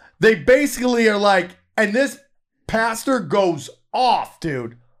they basically are like, and this pastor goes off,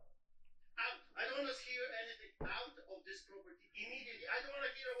 dude. I don't want to hear anything out of this property immediately. I don't want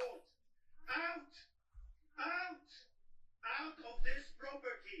to hear a word. Out of this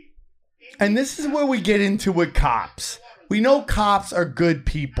property. And this is where we get into with cops. We know cops are good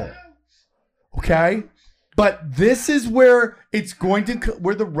people, okay? But this is where it's going to,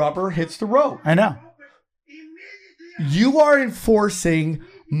 where the rubber hits the road. I know. You are enforcing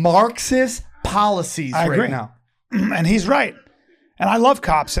Marxist policies right now. And he's right. And I love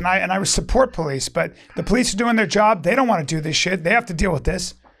cops and I support police, but the police are doing their job. They don't want to do this shit. They have to deal with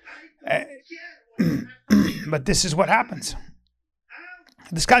this. But this is what happens.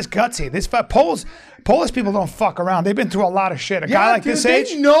 This guy's gutsy. Polish people don't fuck around. They've been through a lot of shit. A guy like this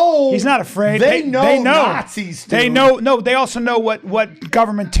age, he's not afraid. They know Nazis, dude. They know. No, they also know what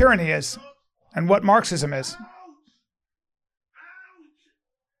government tyranny is and what Marxism is.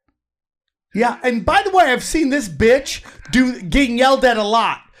 Yeah, and by the way, I've seen this bitch getting yelled at a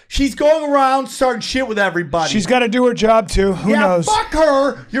lot. She's going around starting shit with everybody. She's got to do her job too. Who knows? Fuck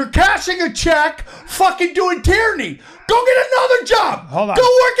her. You're cashing a check, fucking doing tyranny. Go get another job. Hold on. Go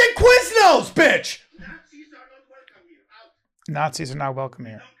work at Quiznos, bitch. Nazis are not welcome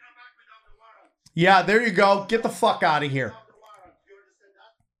here. Yeah, there you go. Get the fuck out of here.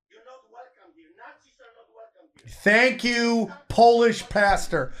 Thank you, Polish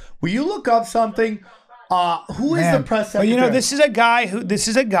pastor. Will you look up something? Who is the press secretary? Well, you know, this is a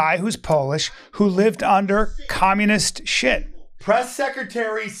guy who's Polish who lived under communist shit. Press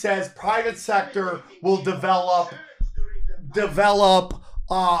secretary says private sector will develop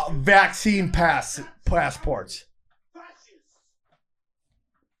vaccine passports.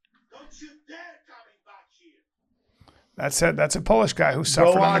 That's a Polish guy who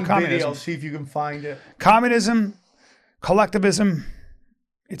suffered under communism. Video, see if you can find it. Communism, collectivism,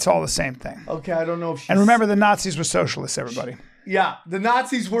 it's all the same thing. Okay, I don't know if she's... And remember, the Nazis were socialists, everybody. Yeah, the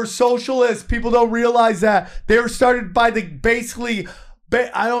Nazis were socialists. People don't realize that. They were started by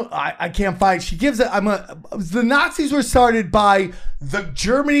I can't find. She gives it. The Nazis were started by the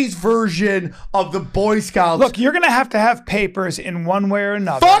Germany's version of the Boy Scouts. Look, you're gonna have to have papers in one way or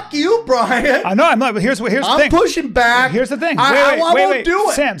another. Fuck you, Brian. I know. I'm not. But here's the thing. I'm pushing back. Here's the thing. I won't do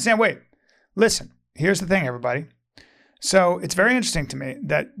it. Sam, wait. Listen. Here's the thing, everybody. So it's very interesting to me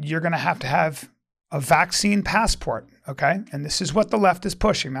that you're gonna have to have a vaccine passport. Okay, and this is what the left is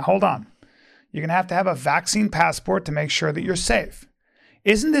pushing. Now, hold on. You're gonna have to have a vaccine passport to make sure that you're safe.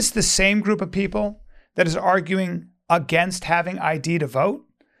 Isn't this the same group of people that is arguing against having ID to vote?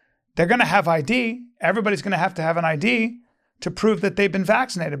 They're going to have ID. Everybody's going to have an ID to prove that they've been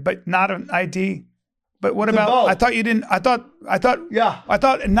vaccinated, but not an ID. But what about, vote. I thought you didn't, I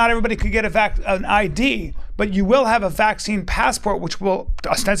thought not everybody could get an ID, but you will have a vaccine passport, which will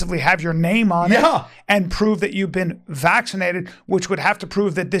ostensibly have your name on it and prove that you've been vaccinated, which would have to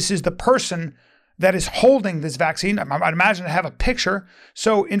prove that this is the person that is holding this vaccine. I'd imagine to have a picture.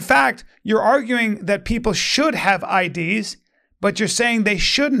 So in fact, you're arguing that people should have IDs, but you're saying they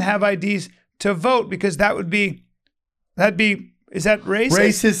shouldn't have IDs to vote because is that racist?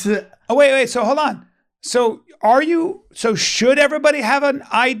 Racist. Oh, wait. So hold on. So should everybody have an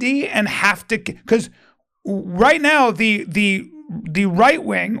ID and have to, because right now the right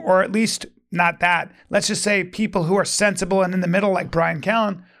wing, or at least not that, let's just say people who are sensible and in the middle like Brian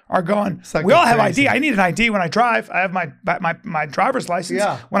Callen are going, we all have ID. I need an ID when I drive. I have my driver's license.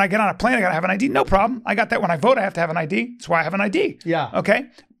 Yeah. When I get on a plane, I got to have an ID. No problem. I got that. When I vote, I have to have an ID. That's why I have an ID. Yeah. Okay,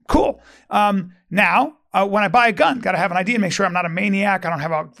 cool. Now, when I buy a gun, got to have an ID and make sure I'm not a maniac. I don't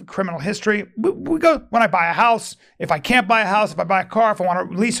have a criminal history. We go, when I buy a house, if I can't buy a house, if I buy a car, if I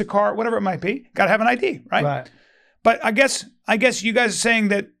want to lease a car, whatever it might be, got to have an ID, right? Right. But I guess you guys are saying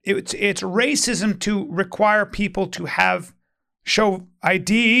that it's racism to require people to show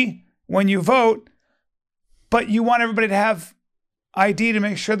ID when you vote, but you want everybody to have ID to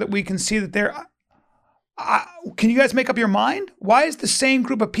make sure that we can see that they're. Can you guys make up your mind? Why is the same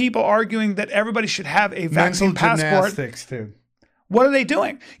group of people arguing that everybody should have a vaccine passport? Gymnastics, dude. What are they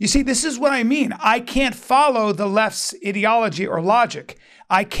doing? You see, this is what I mean. I can't follow the left's ideology or logic.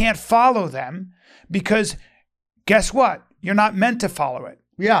 I can't follow them because guess what? You're not meant to follow it.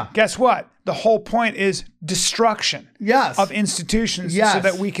 Yeah. Guess what? The whole point is destruction of institutions so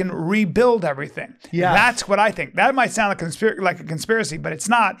that we can rebuild everything. Yes. That's what I think. That might sound like a conspiracy, but it's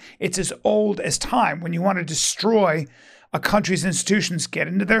not. It's as old as time. When you want to destroy a country's institutions, get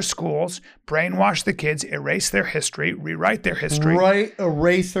into their schools, brainwash the kids, erase their history, rewrite their history. Right,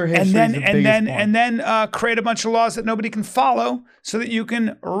 erase their history. And then create a bunch of laws that nobody can follow so that you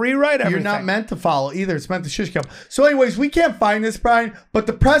can rewrite everything. You're not meant to follow either. It's meant to shish kill. So anyways, we can't find this, Brian, but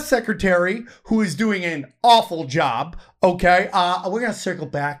the press secretary, who is doing an awful job, okay, we're going to circle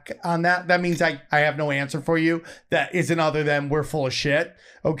back on that. That means I have no answer for you that isn't other than we're full of shit,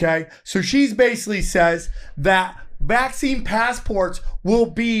 okay? So she's basically says that vaccine passports will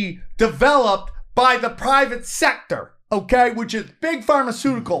be developed by the private sector, okay, which is big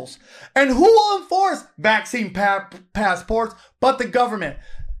pharmaceuticals. And who will enforce vaccine passports but the government?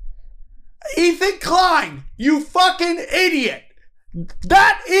 Ethan Klein, you fucking idiot.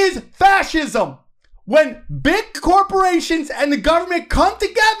 That is fascism. When big corporations and the government come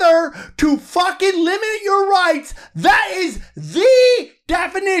together to fucking limit your rights, that is the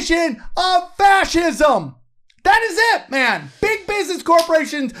definition of fascism. That is it, man. Big business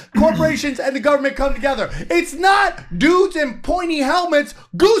corporations, and the government come together. It's not dudes in pointy helmets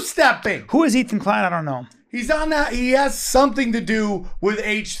goose stepping. Who is Ethan Klein? I don't know. He's on that. He has something to do with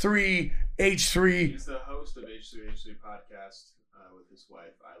H3. He's the host of H3 podcast with his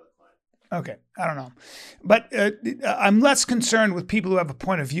wife, Isla Klein. Okay, I don't know. But I'm less concerned with people who have a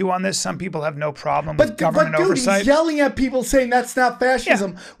point of view on this. Some people have no problem with government oversight. He's yelling at people saying that's not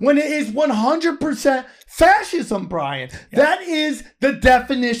fascism when it is 100% fascism, Brian. Yeah. That is the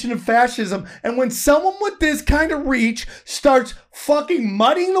definition of fascism. And when someone with this kind of reach starts fucking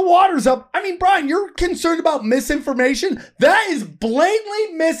muddying the waters up, I mean, Brian, you're concerned about misinformation? That is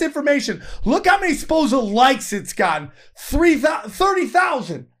blatantly misinformation. Look how many supposed likes it's gotten.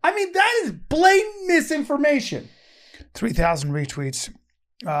 30,000. I mean, that is blatant misinformation. 3,000 retweets.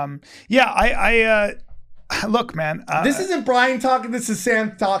 I look, man. This isn't Brian talking. This is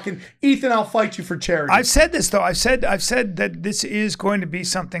Sam talking. Ethan, I'll fight you for charity. I've said this though. I've said that this is going to be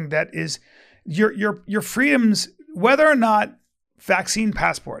something that is your freedoms, whether or not vaccine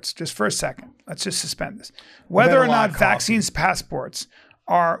passports. Just for a second, let's just suspend this. Whether or not vaccines passports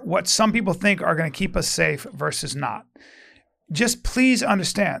are what some people think are going to keep us safe versus not. Just please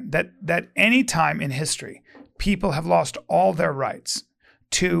understand that any time in history, people have lost all their rights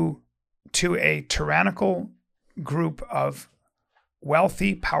to a tyrannical group of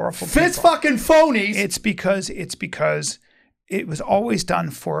wealthy, powerful people. Fist fucking phonies. It's because it was always done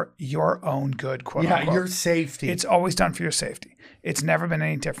for your own good, quote unquote. Your safety. It's always done for your safety. It's never been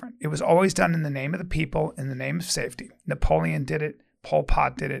any different. It was always done in the name of the people, in the name of safety. Napoleon did it. Pol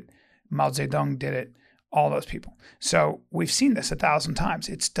Pot did it. Mao Zedong did it. All those people. So we've seen this 1,000 times.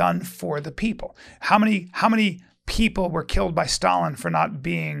 It's done for the people. How many people were killed by Stalin for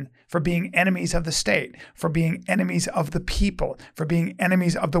being enemies of the state, for being enemies of the people, for being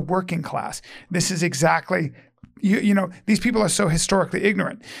enemies of the working class? This is exactly, you know, these people are so historically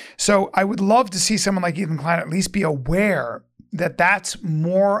ignorant. So I would love to see someone like Ethan Klein at least be aware that that's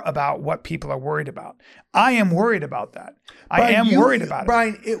more about what people are worried about. I am worried about that. I am worried about it.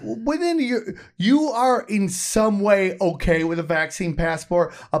 Brian, you are in some way okay with a vaccine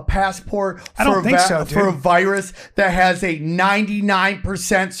passport, a passport for a virus that has a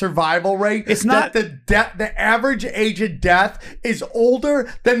 99% survival rate. It's not the average age of death is older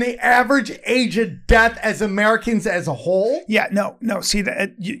than the average age of death as Americans as a whole. Yeah, no. See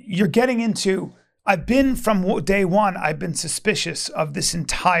that you're getting into I've been from day one, I've been suspicious of this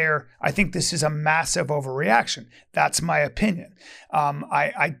entire, I think this is a massive overreaction. That's my opinion.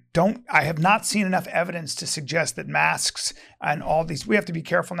 I have not seen enough evidence to suggest that masks and all these, we have to be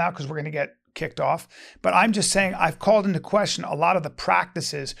careful now because we're going to get kicked off. But I'm just saying I've called into question a lot of the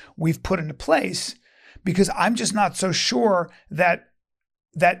practices we've put into place because I'm just not so sure that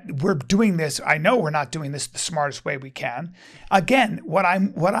we're doing this. I know we're not doing this the smartest way we can. Again, what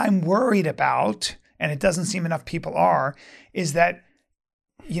I'm worried about, and it doesn't seem enough people are, is that,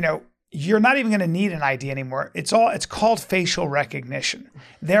 you're not even going to need an ID anymore. It's called facial recognition.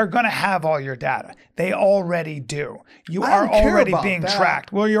 They're going to have all your data. They already do. You are already being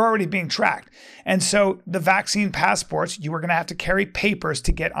tracked. Well, you're already being tracked. And so the vaccine passports, you are going to have to carry papers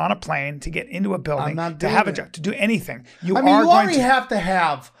to get on a plane, to get into a building, to have a job, to do anything. You already have to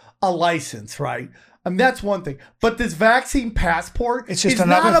have a license, right? That's one thing. But this vaccine passport it's just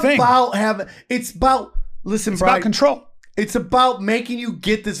another thing. It's about about control. It's about making you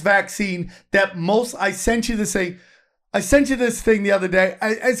get this vaccine I sent you this thing the other day.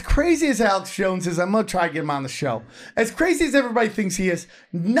 As crazy as Alex Jones is, I'm going to try to get him on the show. As crazy as everybody thinks he is,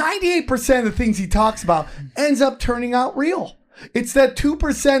 98% of the things he talks about ends up turning out real. It's that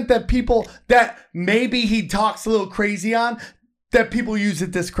 2% that people that maybe he talks a little crazy on that people use to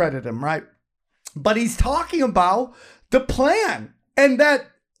discredit him, right? But he's talking about the plan and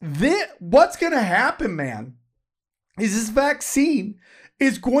that what's going to happen, man, is this vaccine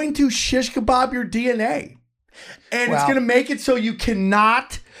is going to shish kebab your DNA. And it's going to make it so you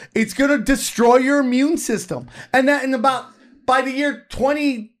cannot, it's going to destroy your immune system. And that by the year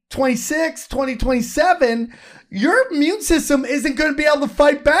 2026, 2027, your immune system isn't going to be able to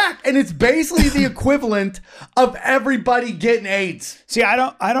fight back. And it's basically the equivalent of everybody getting AIDS. See, I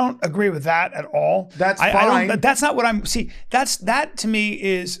don't agree with that at all. That's fine. That's not what that to me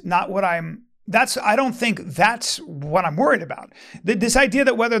is not what I don't think that's what I'm worried about. This idea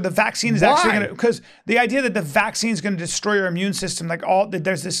that whether the vaccine is actually going to, because the idea that the vaccine is going to destroy your immune system,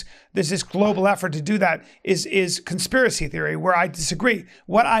 there's this global effort to do that is conspiracy theory where I disagree.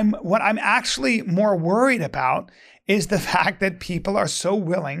 What I'm actually more worried about is the fact that people are so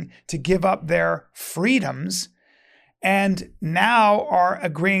willing to give up their freedoms and now are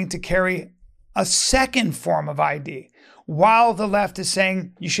agreeing to carry a second form of ID. While the left is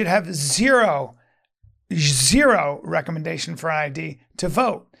saying you should have zero recommendation for an ID to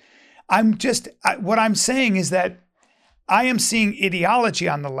vote. What I'm saying is that I am seeing ideology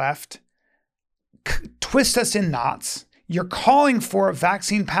on the left twist us in knots. You're calling for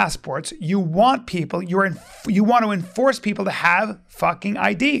vaccine passports. You want people, you want to enforce people to have fucking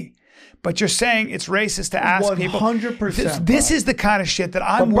ID. But you're saying it's racist to ask 100%, people. 100%. This is the kind of shit that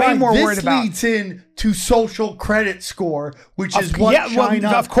I'm way more worried about. This leads into social credit score, which is what China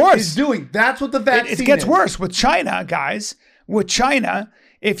is doing. That's what the vaccine is. It gets worse with China, guys. With China,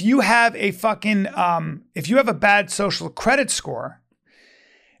 if you have a bad social credit score,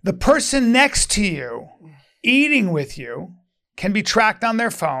 the person next to you eating with you can be tracked on their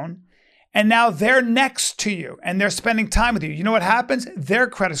phone. And now they're next to you and they're spending time with you. You know what happens? Their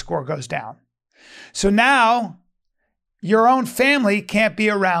credit score goes down. So now your own family can't be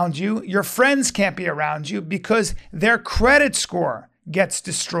around you. Your friends can't be around you because their credit score gets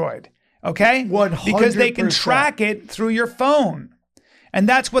destroyed. Okay? 100%. Because they can track it through your phone. And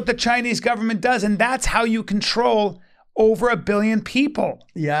that's what the Chinese government does. And that's how you control over 1 billion people.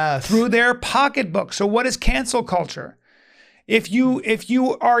 Yes. Through their pocketbook. So what is cancel culture? If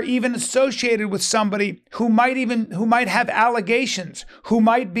you are even associated with somebody who might have allegations, who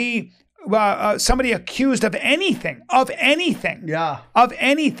might be somebody accused of anything, yeah,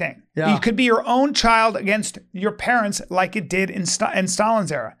 it could be your own child against your parents, like it did in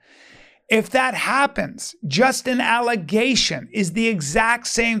Stalin's era. If that happens, just an allegation is the exact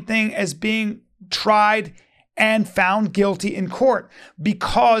same thing as being tried and found guilty in court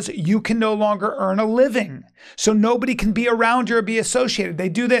because you can no longer earn a living. So nobody can be around you or be associated. They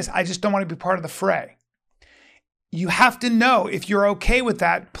do this. I just don't want to be part of the fray. You have to know, if you're okay with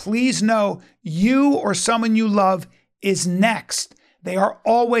that, please know you or someone you love is next. They are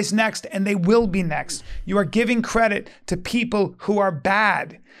always next and they will be next. You are giving credit to people who are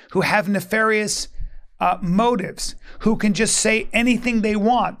bad, who have nefarious motives, who can just say anything they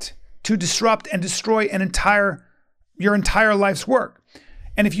want to disrupt and destroy your entire life's work.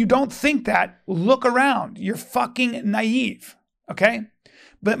 And if you don't think that, look around. You're fucking naive, okay?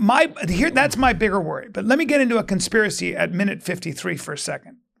 But that's my bigger worry. But let me get into a conspiracy at minute 53 for a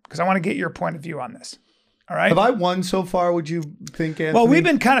second, because I want to get your point of view on this, All right. Have I won so far, would you think, Anthony? Well, we've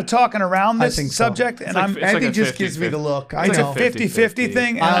been kind of talking around I this think so. subject, and Anthony like a just gives me the look. It's it's I a know. 50-50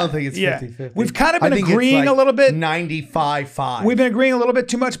 thing. I don't think it's 50-50. We've kind of I been think it's agreeing like a little bit. 95-5. We've been agreeing a little bit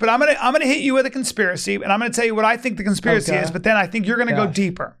too much, but I'm gonna hit you with a conspiracy, and I'm gonna tell you what I think the conspiracy Okay. is. But then I think you're gonna go Yeah.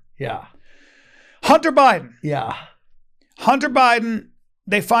 deeper. Yeah. Hunter Biden. Yeah. Hunter Biden.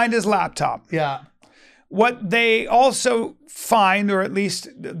 They find his laptop. Yeah. What they also find, or at least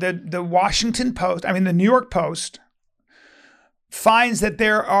the Washington Post, I mean the New York Post, finds that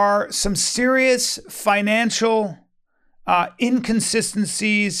there are some serious financial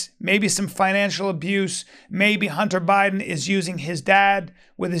inconsistencies, maybe some financial abuse. Maybe Hunter Biden is using his dad,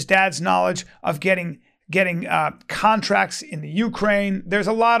 with his dad's knowledge of getting contracts in the Ukraine. There's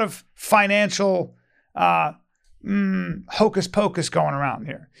a lot of financial hocus pocus going around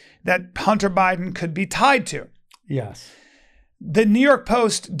here that Hunter Biden could be tied to. Yes. The New York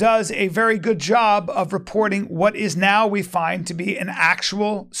Post does a very good job of reporting what is now we find to be an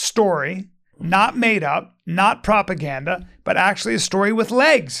actual story, not made up, not propaganda, but actually a story with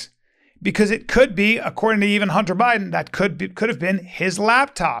legs. Because it could be, according to even Hunter Biden, that could have been his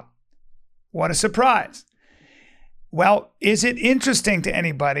laptop. What a surprise. Well, is it interesting to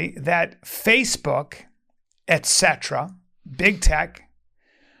anybody that Facebook, etc., big tech,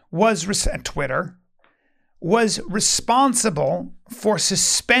 Twitter, was responsible for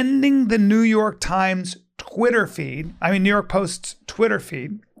suspending the New York Times Twitter feed, New York Post's Twitter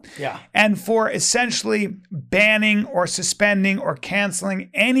feed, Yeah. and for essentially banning or suspending or canceling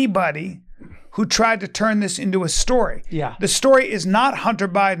anybody who tried to turn this into a story. Yeah. The story is not Hunter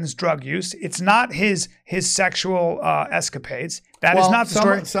Biden's drug use. It's not his sexual escapades. That is not the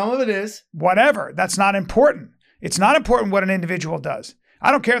story. Some of it is. Whatever. That's not important. It's not important what an individual does. I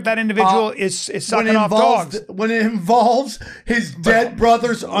don't care if that individual is sucking off dogs. When it involves his dead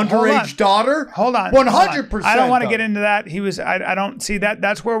brother's underage daughter. Hold on. 100%. I don't want to get into that. I don't see that.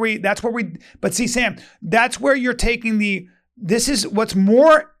 That's where we, but see, Sam, that's where you're taking this is what's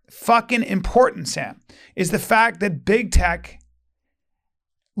more fucking important, Sam, is the fact that big tech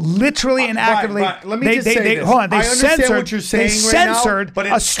literally and actively, right. Let me just say this. hold on, I understand what you're saying right now, censored but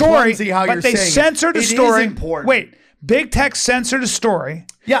a it's story, clumsy how but you're they saying it. censored a It is story. important. Wait, big tech censored a story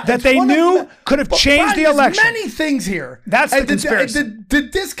Yeah, that it's they one of knew them. could have But changed the Brian, election. There's many things here. That's the And conspiracy. The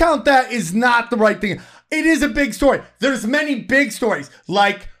discount that is not the right thing. It is a big story. There's many big stories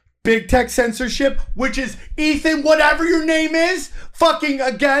like big tech censorship, which is Ethan, whatever your name is, fucking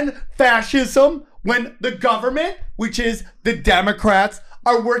again, fascism, when the government, which is the Democrats,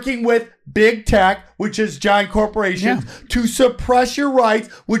 are working with big tech, which is giant corporations, to suppress your rights,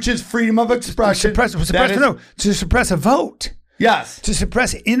 which is freedom of expression. To suppress a vote. Yes. To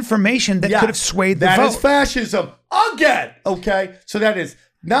suppress information that could have swayed the vote. That is fascism. Again. Okay. So that is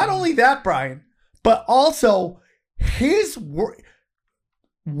not only that, Brian, but also his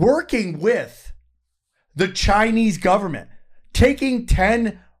working with the Chinese government, taking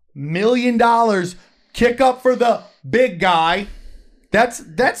 $10 million, kick up for the big guy. That's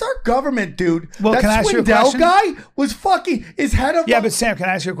our government, dude. Well, that can I ask you a Swindell question? guy was fucking is head of. Yeah, but Sam, can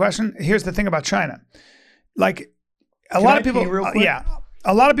I ask you a question? Here's the thing about China. Like, a lot of people,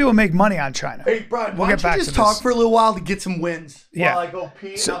 a lot of people make money on China. Hey, Brian, We'll why get don't back you to just talk this. for a little while to get some wins? Yeah. While I go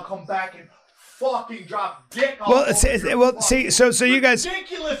pee, So- and I'll come back and fucking drop dick all Well, over it's- your well, see, fucking so you guys-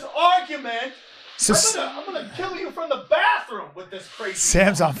 ridiculous argument. So I'm gonna kill you from the bathroom with this crazy.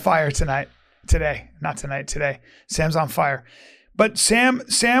 Sam's on fire today. Sam's on fire. But Sam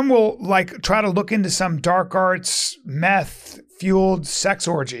will like try to look into some dark arts, meth fueled sex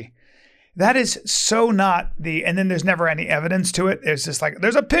orgy. That is so not and then there's never any evidence to it. It's just like,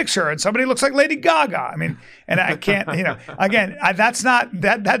 there's a picture and somebody looks like Lady Gaga. I mean, and I can't, again,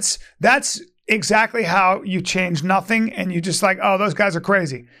 that's exactly how you change nothing. And you just like, oh, those guys are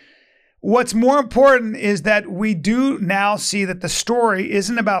crazy. What's more important is that we do now see that the story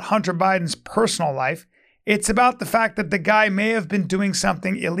isn't about Hunter Biden's personal life. It's about the fact that the guy may have been doing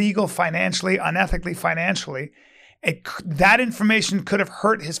something illegal financially, unethically financially. That information could have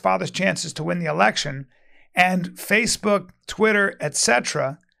hurt his father's chances to win the election. And Facebook, Twitter,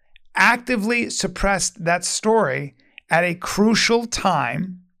 etc., actively suppressed that story at a crucial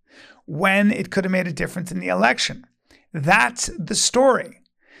time when it could have made a difference in the election. That's the story.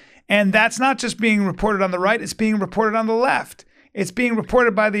 And that's not just being reported on the right, it's being reported on the left. It's being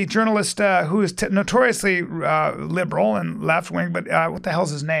reported by the journalist who is notoriously liberal and left-wing, but what the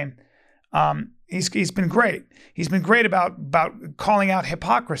hell's his name? He's been great. He's been great about calling out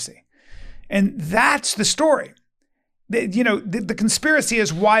hypocrisy. And that's the story. the conspiracy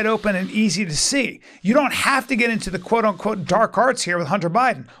is wide open and easy to see. You don't have to get into the quote unquote dark arts here with Hunter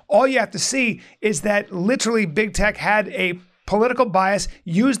Biden. All you have to see is that literally big tech had a political bias,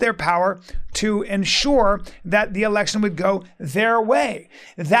 used their power to ensure that the election would go their way.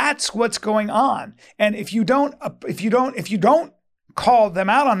 That's what's going on. And if you don't call them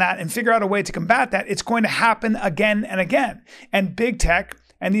out on that and figure out a way to combat that, it's going to happen again and again. And big tech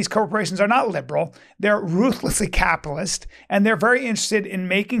and these corporations are not liberal. They're ruthlessly capitalist, and they're very interested in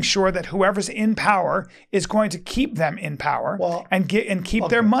making sure that whoever's in power is going to keep them in power and keep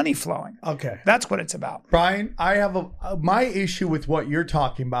their money flowing. Okay. That's what it's about. Brian, I have my issue with what you're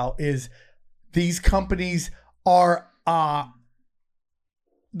talking about is these companies are the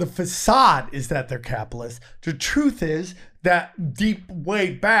facade is that they're capitalist. The truth is that deep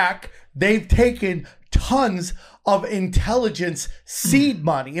way back, they've taken tons of intelligence seed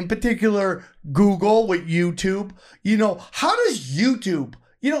money, in particular Google with YouTube. How does YouTube,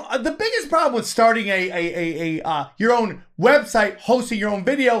 the biggest problem with starting your own website, hosting your own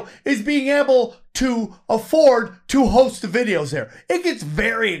video, is being able to afford to host the videos there. It gets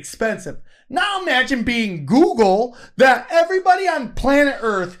very expensive. Now imagine being Google, that everybody on planet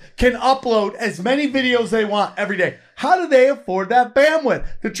Earth can upload as many videos they want every day. How do they afford that bandwidth?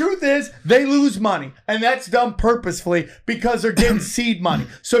 The truth is they lose money, and that's done purposefully because they're getting seed money.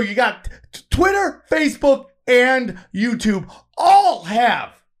 So you got Twitter, Facebook, and YouTube all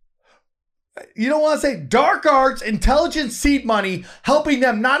have, you don't want to say dark arts, intelligence seed money, helping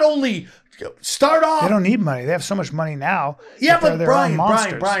them not only start off. They don't need money. They have so much money now. Yeah, but Brian,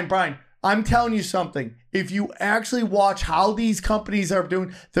 I'm telling you something. If you actually watch how these companies are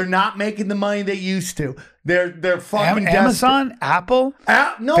doing, they're not making the money they used to. They're fucking Amazon, Apple,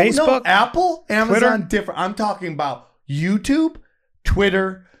 Facebook, Apple, Amazon, Twitter. Different. I'm talking about YouTube,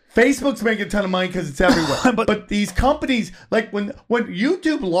 Twitter. Facebook's making a ton of money because it's everywhere. but these companies, like when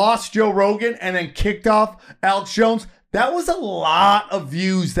YouTube lost Joe Rogan and then kicked off Alex Jones, that was a lot of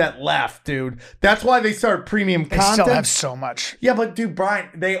views that left, dude. That's why they started premium content. They still have so much. Yeah, but dude, Brian,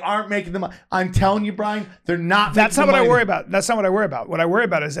 they aren't making the money. I'm telling you, Brian, they're not. That's not what I worry about. That's not what I worry about. What I worry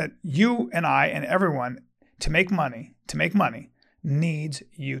about is that you and I and everyone to make money needs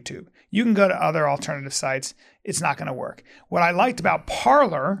YouTube. You can go to other alternative sites. It's not going to work. What I liked about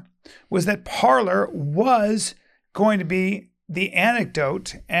Parler was that Parler was going to be the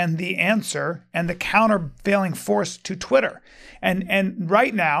anecdote and the answer and the countervailing force to Twitter. And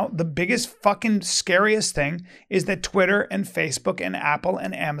right now, the biggest fucking scariest thing is that Twitter and Facebook and Apple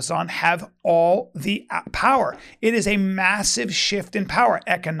and Amazon have all the power. It is a massive shift in power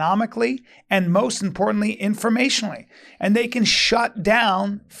economically and most importantly, informationally. And they can shut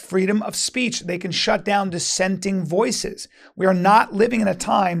down freedom of speech. They can shut down dissenting voices. We are not living in a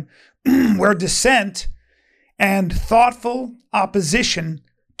time where dissent and thoughtful opposition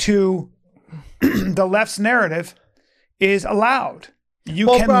to the left's narrative is allowed. You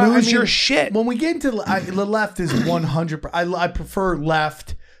can lose your shit. When we get into the left is 100%. I prefer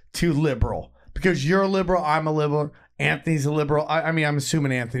left to liberal because you're a liberal. I'm a liberal. Anthony's a liberal. I'm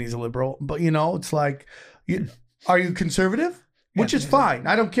assuming Anthony's a liberal, but it's like, are you conservative? Which is fine.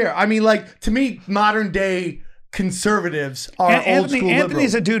 I don't care. To me, modern day conservatives are old school liberals.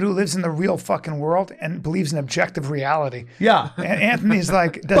 Anthony's a dude who lives in the real fucking world and believes in objective reality. Yeah. Anthony's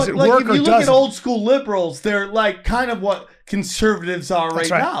like, does it work or doesn't? If you look at old school liberals, they're like kind of what conservatives are right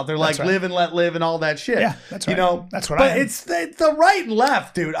now. They're like live and let live and all that shit. Yeah, that's right. That's what But it's the right and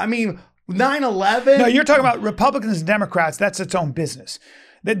left, dude. 9/11. No, you're talking about Republicans and Democrats. That's its own business.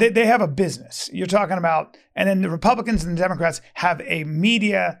 They have a business. You're talking about, and then the Republicans and the Democrats have a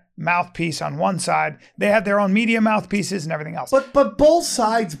media mouthpiece on one side. They have their own media mouthpieces and everything else. But both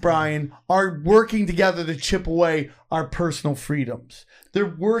sides, Brian, are working together to chip away our personal freedoms. They're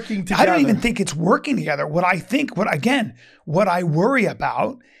working together. I don't even think it's working together. What I worry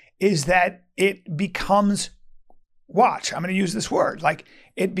about is that it becomes, I'm going to use this word, like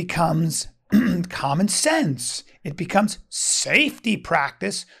it becomes common sense. It becomes safety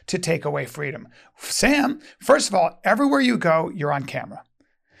practice to take away freedom. Sam, first of all, everywhere you go, you're on camera.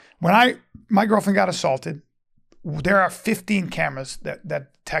 When my girlfriend got assaulted, there are 15 cameras that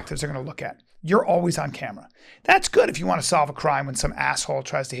detectives are going to look at. You're always on camera. That's good if you want to solve a crime when some asshole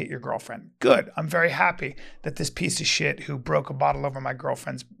tries to hit your girlfriend. Good. I'm very happy that this piece of shit who broke a bottle over my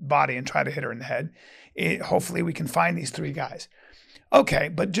girlfriend's body and tried to hit her in the head, hopefully we can find these 3 guys. Okay,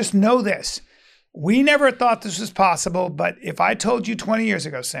 but just know this. We never thought this was possible, but if I told you 20 years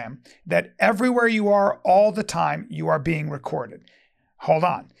ago, Sam, that everywhere you are all the time, you are being recorded. Hold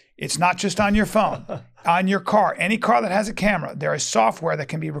on. It's not just on your phone. On your car, any car that has a camera, there is software that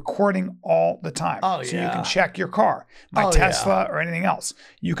can be recording all the time. Oh, so yeah. you can check your car, my Oh, Tesla or anything else.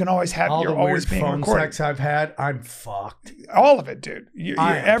 You can always have, All you're the always weird being phone recorded. sex I've had, I'm fucked. All of it, dude.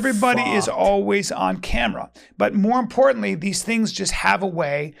 I am Everybody is fucked. always on camera. But more importantly, these things just have a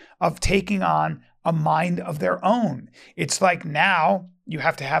way of taking on a mind of their own. It's like now you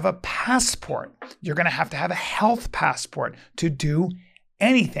have to have a passport. You're going to have a health passport to do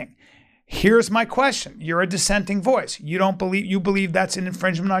anything. Here's my question. You're a dissenting voice. You believe that's an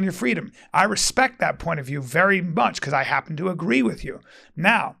infringement on your freedom. I respect that point of view very much because I happen to agree with you.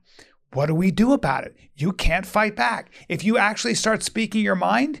 Now, what do we do about it? You can't fight back. If you actually start speaking your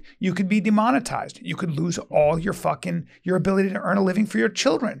mind, you could be demonetized. You could lose all your ability to earn a living for your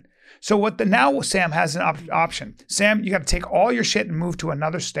children. So now Sam has an option. Sam, you got to take all your shit and move to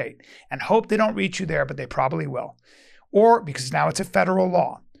another state and hope they don't reach you there, but they probably will. Or because now it's a federal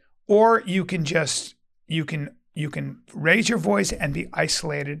law. Or you can raise your voice and be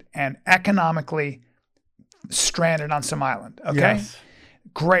isolated and economically stranded on some island. Okay? Yes.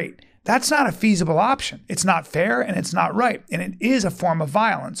 Great. That's not a feasible option. It's not fair and it's not right. And it is a form of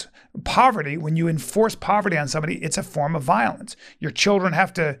violence. Poverty, when you enforce poverty on somebody, it's a form of violence. Your children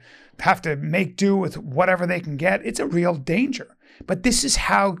have to make do with whatever they can get. It's a real danger. But this is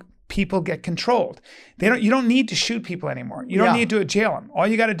how people get controlled. You don't need to shoot people anymore. You don't need to jail them. All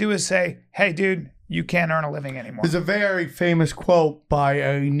you got to do is say, hey, dude, you can't earn a living anymore. There's a very famous quote by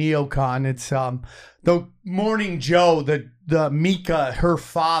a neocon. It's the Morning Joe, the Mika, her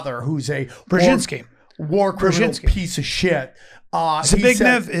father, who's a Brzezinski. war criminal piece of shit.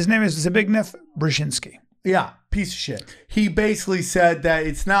 His name is Zbigniew Brzezinski. Yeah, piece of shit. He basically said that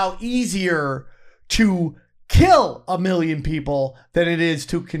it's now easier to kill 1 million people than it is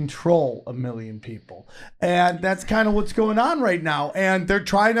to control 1 million people. And that's kind of what's going on right now. And they're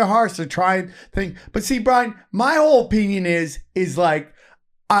trying their hardest. They're trying to think. But see, Brian, my whole opinion is like,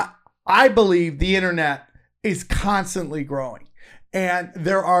 I believe the internet is constantly growing. And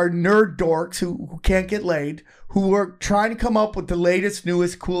there are nerd dorks who can't get laid, who are trying to come up with the latest,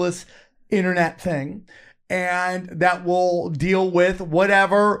 newest, coolest internet thing. And that will deal with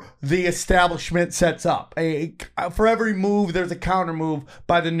whatever the establishment sets up. For every move, there's a counter move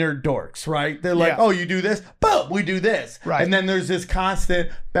by the nerd dorks, right? They're like, oh, you do this? Boom, we do this. Right. And then there's this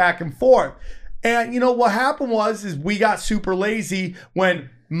constant back and forth. And, what happened is we got super lazy when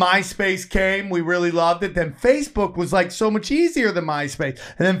MySpace came. We really loved it. Then Facebook was like so much easier than MySpace.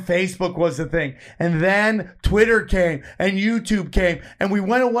 And then Facebook was the thing. And then Twitter came and YouTube came. And we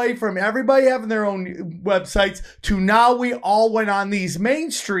went away from everybody having their own websites to now we all went on these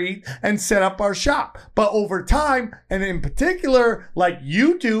main street and set up our shop. But over time, and in particular, like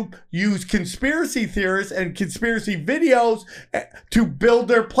YouTube used conspiracy theorists and conspiracy videos to build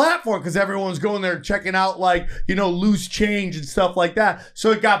their platform because everyone's going there checking out loose change and stuff like that.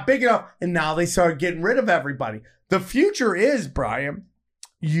 So it got big enough, and now they started getting rid of everybody. The future is, Brian,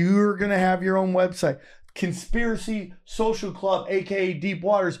 you're going to have your own website. Conspiracy Social Club, aka Deep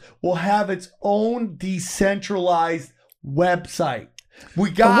Waters, will have its own decentralized website.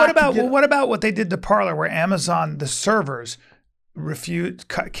 What about what they did to Parler, where Amazon, the servers,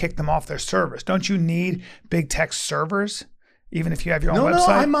 kicked them off their servers? Don't you need big tech servers, even if you have your own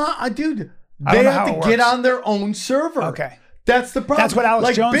website? Dude. They have to get on their own server. Okay. That's the problem. That's what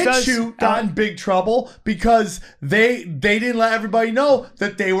Alex Jones does. BitChute got in big trouble because they didn't let everybody know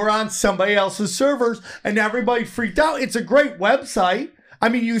that they were on somebody else's servers, and everybody freaked out. It's a great website. I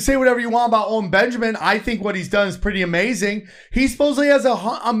mean, you say whatever you want about Owen Benjamin. I think what he's done is pretty amazing. He supposedly has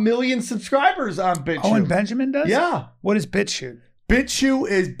a million subscribers on BitChute. Owen Benjamin does? Yeah. What is BitChute? BitChute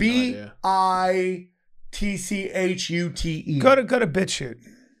is BITCHUTE. Go to BitChute.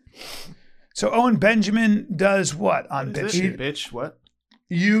 So Owen Benjamin does what on BitChute? Bitch, what?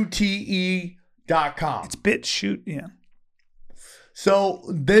 UTE.com. It's BitChute, yeah. So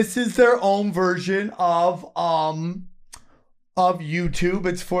this is their own version of YouTube.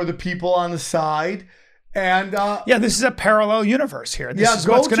 It's for the people on the side. And this is a parallel universe here. This is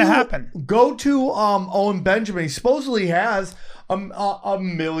what's going to happen. Go to Owen Benjamin. He supposedly has a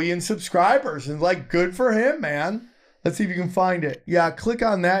million subscribers, and good for him, man. Let's see if you can find it. Yeah, click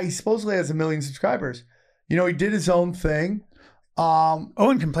on that. He supposedly has 1 million subscribers. He did his own thing.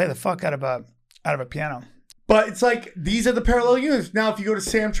 Owen can play the fuck out of a piano. But it's these are the parallel universes. Now, if you go to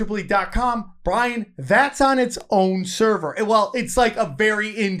samtripoli.com, Brian, that's on its own server. Well, it's a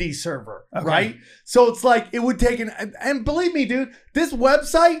very indie server, right? So it's it would take and believe me, dude, this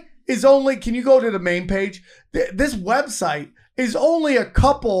website is only, can you go to the main page? This website is only a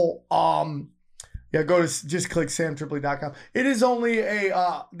couple Yeah, go to just click samtripoli.com. It is only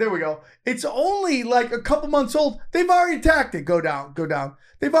a, there we go. It's only like a couple months old. They've already attacked it. Go down.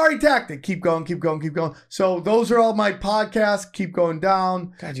 They've already attacked it. Keep going. So those are all my podcasts. Keep going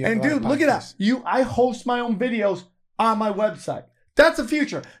down. God, and dude, look at that. I host my own videos on my website. That's the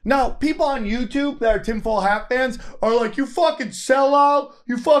future. Now, people on YouTube that are tinfoil hat fans are like, you fucking sell out.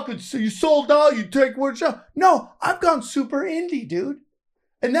 You sold out. You take one shot. No, I've gone super indie, dude.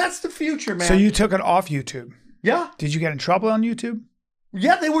 And that's the future, man. So you took it off YouTube? Yeah. Did you get in trouble on YouTube?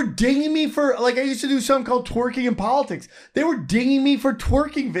 Yeah, they were dinging me for, like, I used to do something called Twerking in Politics. They were dinging me for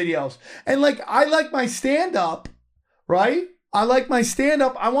twerking videos. And, like, I like my stand-up, right? I like my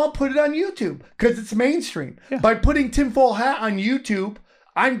stand-up. I want to put it on YouTube because it's mainstream. Yeah. By putting tinfoil hat on YouTube,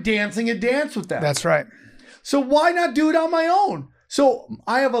 I'm dancing a dance with that. That's right. So why not do it on my own? So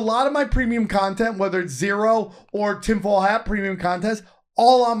I have a lot of my premium content, whether it's Zero or tinfoil hat premium contest,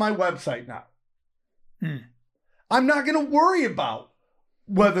 all on my website now. I'm not going to worry about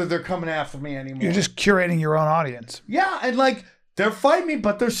whether they're coming after me anymore. You're just curating your own audience. Yeah, and like they're fighting me,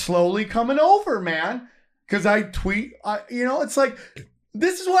 but they're slowly coming over, man. Because I tweet, it's like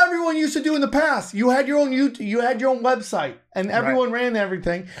this is what everyone used to do in the past. You had your own YouTube, you had your own website, and everyone ran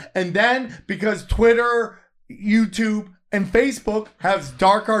everything. And then because Twitter, YouTube, and Facebook has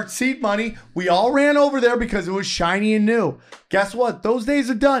dark art seed money, we all ran over there because it was shiny and new. Guess what? Those days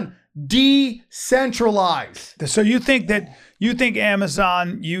are done. Decentralized. So you think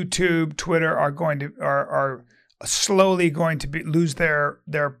Amazon, YouTube, Twitter are slowly going to lose their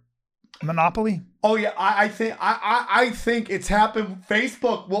monopoly? Oh yeah, I think it's happened.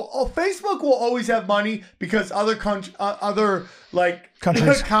 Facebook will always have money because other countries,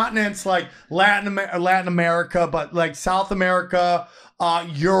 continents like Latin America, but like South America,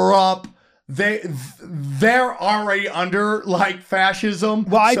 Europe, they're already under like fascism.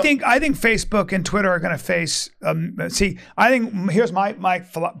 Well, I think Facebook and Twitter are going to face. I think here's my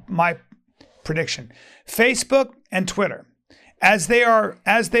prediction: Facebook and Twitter, as they are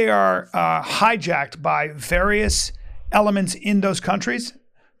hijacked by various elements in those countries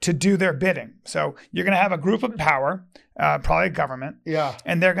to do their bidding. So you're going to have a group of power, probably a government,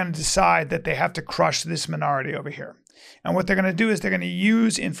 and they're going to decide that they have to crush this minority over here. And what they're going to do is they're going to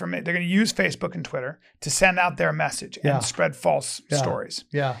use Facebook and Twitter to send out their message and spread false stories.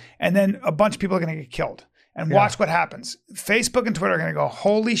 Yeah. And then a bunch of people are going to get killed. And watch what happens. Facebook and Twitter are going to go,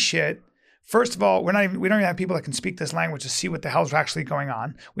 holy shit. First of all, we don't even have people that can speak this language to see what the hell's actually going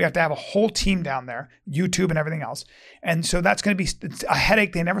on. We have to have a whole team down there, YouTube and everything else. And so that's going to be a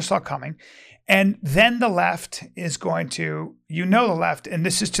headache they never saw coming. And then the left is going to, the left, and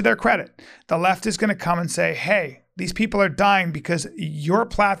this is to their credit, the left is going to come and say, hey, these people are dying because your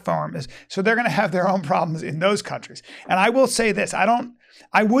platform is, so they're going to have their own problems in those countries. And I will say this,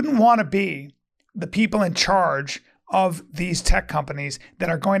 I wouldn't want to be the people in charge of these tech companies that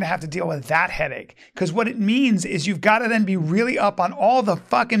are going to have to deal with that headache. Because what it means is you've got to then be really up on all the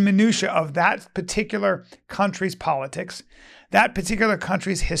fucking minutia of that particular country's politics, that particular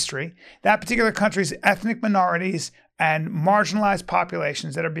country's history, that particular country's ethnic minorities and marginalized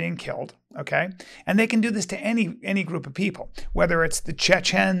populations that are being killed, okay? And they can do this to any group of people, whether it's the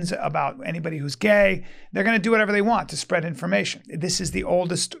Chechens, about anybody who's gay. They're going to do whatever they want to spread information. This is the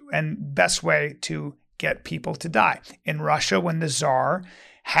oldest and best way to get people to die. In Russia, when the Tsar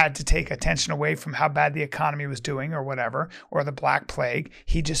had to take attention away from how bad the economy was doing or whatever, or the Black Plague,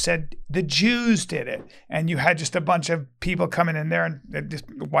 he just said the Jews did it. And you had just a bunch of people coming in there and just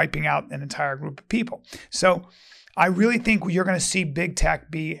wiping out an entire group of people. So I really think you're going to see big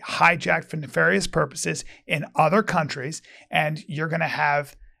tech be hijacked for nefarious purposes in other countries. And you're going to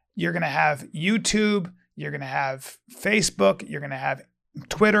have YouTube, you're going to have Facebook, you're going to have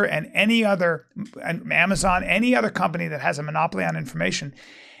Twitter and Amazon, any other company that has a monopoly on information.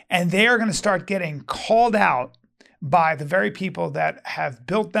 And they are going to start getting called out by the very people that have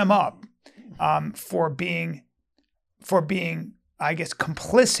built them up for being, I guess,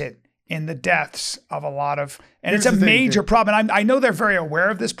 complicit in the deaths of a lot of, and it's a major problem. I know they're very aware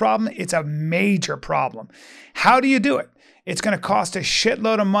of this problem. It's a major problem. How do you do it? It's going to cost a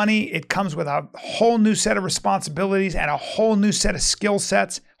shitload of money. It comes with a whole new set of responsibilities and a whole new set of skill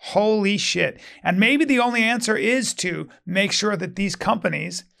sets. Holy shit. And maybe the only answer is to make sure that these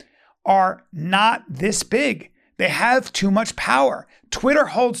companies are not this big. They have too much power. Twitter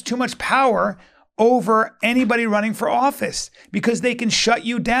holds too much power over anybody running for office because they can shut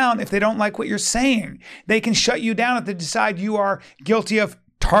you down if they don't like what you're saying. They can shut you down if they decide you are guilty of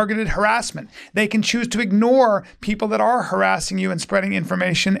targeted harassment. They can choose to ignore people that are harassing you and spreading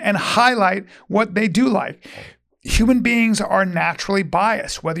information and highlight what they do like. human beings are naturally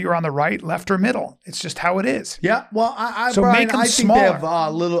biased, whether you're on the right, left, or middle. It's just how it is. Yeah. Well, So Brian, make them I think smaller. they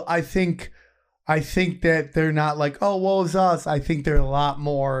have little. I think that they're not like, oh, woe is us. I think they're a lot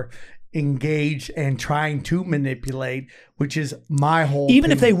more engaged and trying to manipulate, which is my whole.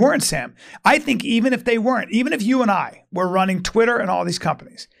 Even if thing. they weren't, Sam, I think even if they weren't, even if you and I were running Twitter and all these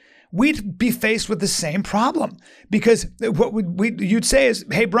companies, we'd be faced with the same problem, because what you'd say is,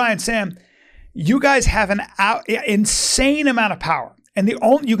 hey, Brian, Sam, you guys have an insane amount of power, and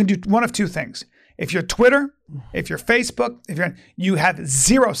you can do one of two things. If you're Twitter, if you're Facebook, you have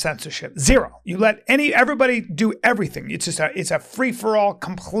zero censorship, zero. You let everybody do everything. It's just it's a free for all,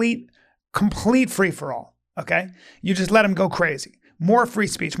 complete free for all. Okay, you just let them go crazy. More free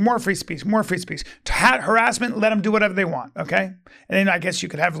speech, more free speech, more free speech. Harassment, let them do whatever they want. Okay, and then I guess you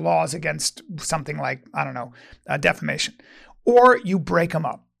could have laws against something like, I don't know, defamation, or you break them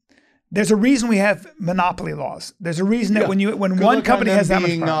up. There's a reason we have monopoly laws. There's a reason that when one company has that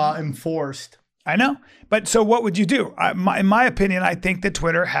much power, enforced. I know. But so what would you do? In my opinion, I think that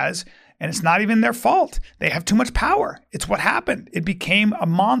Twitter has, and it's not even their fault, they have too much power. It's what happened. It became a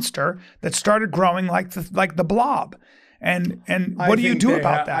monster that started growing like the blob. And what do you do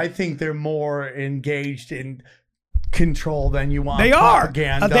about that? I think they're more engaged in control than you want. They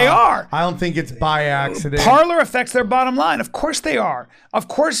propaganda. are. They are. I don't think it's by accident. Parler affects their bottom line. Of course they are. Of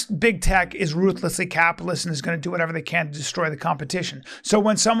course big tech is ruthlessly capitalist and is going to do whatever they can to destroy the competition. So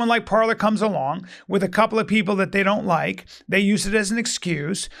when someone like Parler comes along with a couple of people that they don't like, they use it as an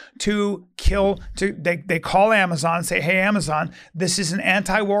excuse to kill. They call Amazon and say, hey, Amazon, this is an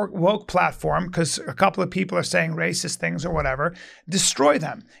anti-woke platform because a couple of people are saying racist things or whatever. Destroy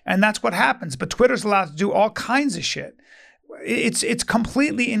them. And that's what happens. But Twitter's allowed to do all kinds of shit. It's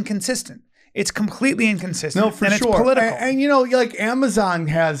completely inconsistent. It's completely inconsistent. No, for and sure. It's political. And you know, like Amazon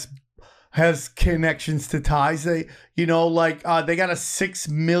has connections to ties. They, they got a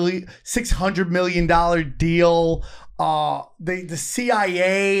 $600 million deal. The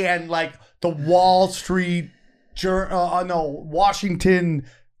CIA and like the Wall Street Washington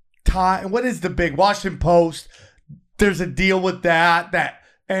Time. What is the big Washington Post? There's a deal with that.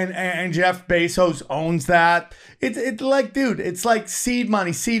 And Jeff Bezos owns that. It's like, dude, it's like seed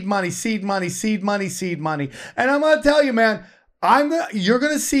money. And I'm gonna tell you, man, you're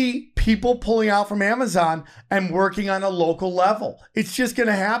gonna see people pulling out from Amazon and working on a local level. It's just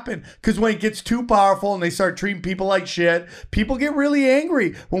gonna happen because when it gets too powerful and they start treating people like shit, people get really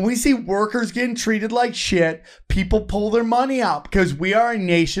angry. When we see workers getting treated like shit, people pull their money out because we are a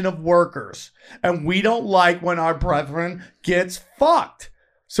nation of workers and we don't like when our brethren gets fucked.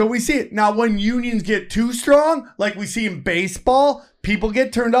 So we see it. Now, when unions get too strong, like we see in baseball, people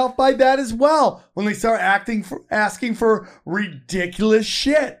get turned off by that as well. When they start asking for ridiculous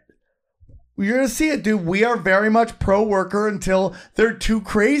shit. You're going to see it, dude. We are very much pro-worker until they're too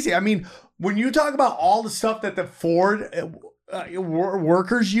crazy. I mean, when you talk about all the stuff that the Ford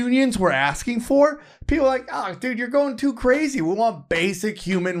workers unions were asking for, people are like, oh, dude, you're going too crazy. We want basic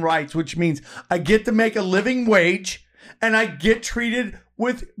human rights, which means I get to make a living wage and I get treated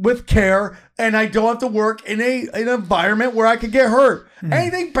with care, and I don't have to work in an environment where I could get hurt.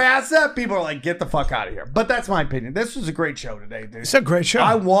 Anything past that, people are like, get the fuck out of here. But that's my opinion. This was a great show today, dude. It's a great show.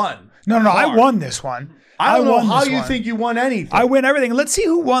 I won. No, I won this one. I don't know how you think you won anything. I win everything. Let's see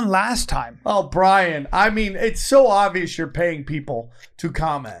who won last time. Oh, Brian. I mean, it's so obvious you're paying people to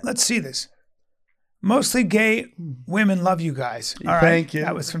comment. Let's see this. Mostly gay women love you guys. All right. Thank you.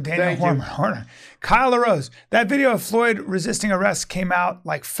 That was from Daniel Horner. Kyle LaRose. That video of Floyd resisting arrest came out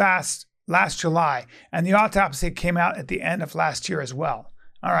like fast last July, and the autopsy came out at the end of last year as well.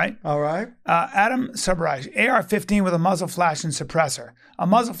 All right. Adam Subaraj. AR-15 with a muzzle flash and suppressor. A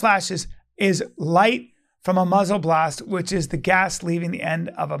muzzle flash is light from a muzzle blast, which is the gas leaving the end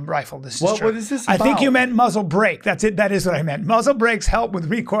of a rifle. This is true. What is this about? I think you meant muzzle brake. That's it. That is what I meant. Muzzle brakes help with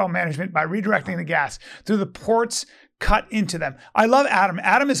recoil management by redirecting the gas through the ports cut into them. I love Adam.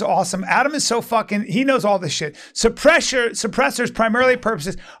 Adam is awesome. Adam is so he knows all this shit. Suppressors' primarily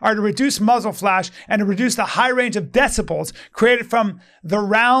purposes are to reduce muzzle flash and to reduce the high range of decibels created from the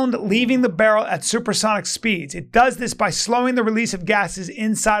round leaving the barrel at supersonic speeds. It does this by slowing the release of gases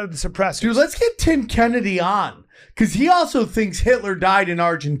inside of the suppressors. Dude, let's get Tim Kennedy on, because he also thinks Hitler died in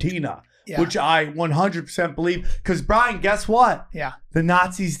Argentina. Yeah. Which I 100% believe. Because, Brian, guess what? Yeah. The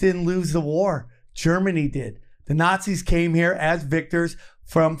Nazis didn't lose the war. Germany did. The Nazis came here as victors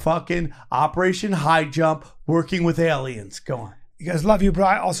from fucking Operation High Jump, working with aliens. Go on. You guys, love you,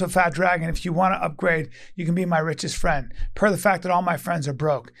 Brian. Also, Fat Dragon. If you want to upgrade, you can be my richest friend. Per the fact that all my friends are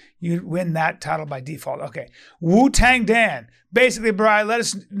broke, you win that title by default. Okay. Wu-Tang Dan. Basically, Brian, let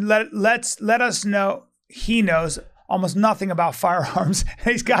us know. he knows almost nothing about firearms.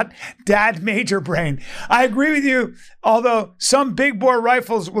 He's got dad major brain. I agree with you, although some big bore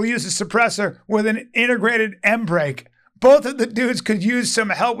rifles will use a suppressor with an integrated M brake. Both of the dudes could use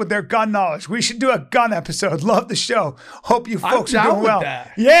some help with their gun knowledge. We should do a gun episode. Love the show. Hope you folks are doing well.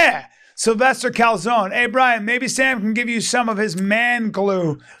 That. Yeah. Sylvester Calzone. Hey, Brian, maybe Sam can give you some of his man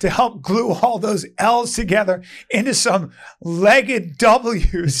glue to help glue all those L's together into some legged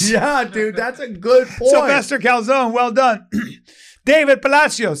W's. Yeah, dude, that's a good point. Sylvester Calzone, well done. David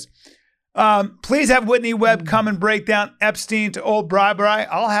Palacios. Please have Whitney Webb come and break down Epstein to old bribery.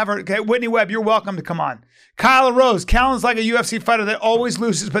 I'll have her. Okay, Whitney Webb, you're welcome to come on. Kyle Rose. Callan's like a UFC fighter that always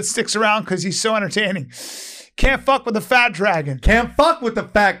loses but sticks around because he's so entertaining. Can't fuck with the fat dragon. Can't fuck with the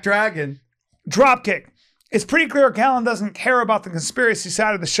fat dragon. Dropkick. It's pretty clear Callan doesn't care about the conspiracy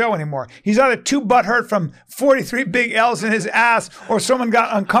side of the show anymore. He's either too butthurt from 43 big L's in his ass or someone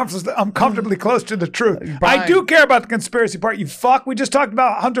got uncomfortably close to the truth. Brian. I do care about the conspiracy part, you fuck. We just talked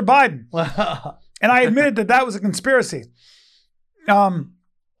about Hunter Biden. And I admitted that was a conspiracy.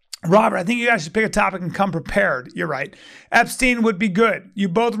 Robert, I think you guys should pick a topic and come prepared. You're right. Epstein would be good. You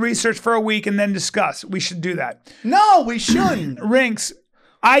both research for a week and then discuss. We should do that. No, we shouldn't. Rinks,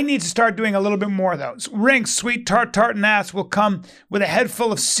 I need to start doing a little bit more of those. Rinks, sweet tartan ass will come with a head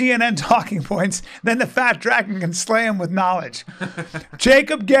full of CNN talking points. Then the fat dragon can slay him with knowledge.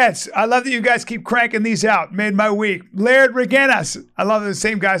 Jacob Getz, I love that you guys keep cranking these out. Made my week. Laird Reganas, I love that the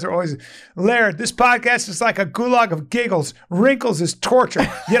same guys are always. Laird, this podcast is like a gulag of giggles. Wrinkles is torture,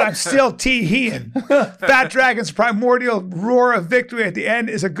 yet I'm still tee-heeing. Fat Dragon's primordial roar of victory at the end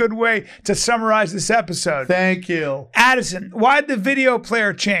is a good way to summarize this episode. Thank you. Addison, why'd the video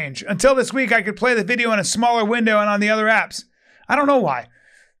player change? Until this week, I could play the video in a smaller window and on the other apps. I don't know why.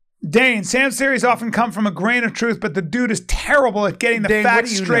 Dane, Sam's theories often come from a grain of truth, but the dude is terrible at getting the Dane,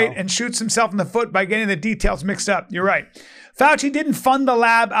 facts straight and shoots himself in the foot by getting the details mixed up. You're right. Fauci didn't fund the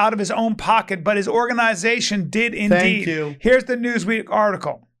lab out of his own pocket, but his organization did indeed. Thank you. Here's the Newsweek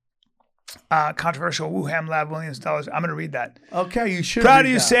article. Controversial Wuhan lab, $1 million. I'm going to read that. Okay, you should. Proud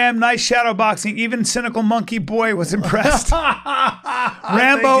of you, Sam. Nice shadow boxing. Even cynical monkey boy was impressed.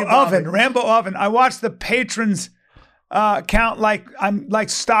 Rambo Oven. I watched the patrons count like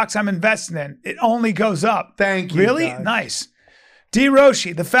stocks I'm investing in. It only goes up. Thank you. Really? Guys. Nice. D.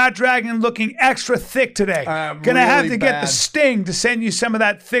 Roshi, the fat dragon looking extra thick today. Gonna have to get the Sting to send you some of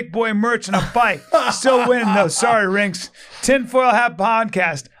that thick boy merch on a bike. Still winning though. Sorry, Rinks. Tinfoil Hat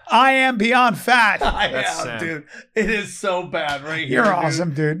Podcast. I am beyond fat. I am, dude. It is so bad right here. You're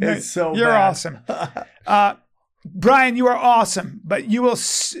awesome, dude. It's so You're bad. awesome. Brian, you are awesome, but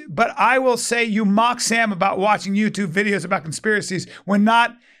I will say you mock Sam about watching YouTube videos about conspiracies when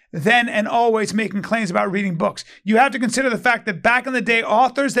not then and always making claims about reading books. You have to consider the fact that back in the day,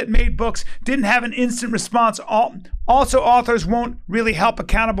 authors that made books didn't have an instant response. Also, authors won't really help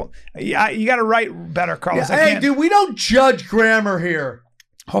accountable. You got to write better, Carlos. Yeah, hey, dude, we don't judge grammar here.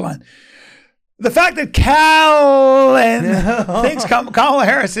 Hold on. The fact that Callan thinks Kamala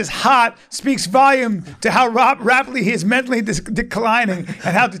Harris is hot speaks volume to how rapidly he is mentally declining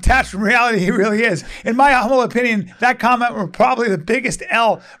and how detached from reality he really is. In my humble opinion, that comment was probably the biggest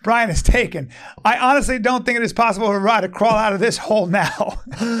L Brian has taken. I honestly don't think it is possible for Rod to crawl out of this hole now.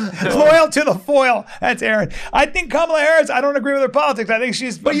 Loyal to the foil. That's Aaron. I think Kamala Harris, I don't agree with her politics. I think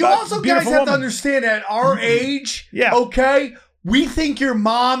she's But you also guys have to understand at our age, okay? We think your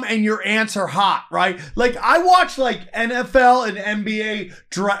mom and your aunts are hot, right? Like I watch like NFL and NBA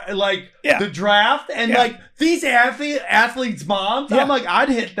the draft and like these athletes' moms. I'm like, I'd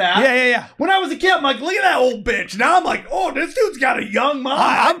hit that. Yeah. When I was a kid, I'm like, look at that old bitch. Now I'm like, oh, this dude's got a young mom.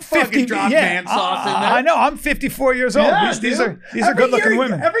 I'm 50. Man sauce in there. I know. I'm 54 years old. Yeah, these are good looking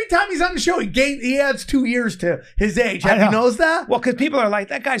women. Every time he's on the show, he adds 2 years to his age. Have you noticed that? Well, because people are like,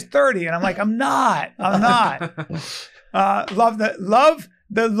 that guy's 30, and I'm like, I'm not. Love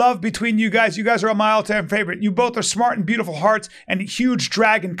the love between you guys. You guys are my all-time favorite. You both are smart and beautiful hearts and huge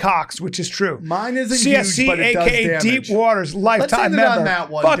dragon cocks, which is true. Mine isn't CSC, huge, but it does aka damage. Deep Waters, lifetime member. member. On that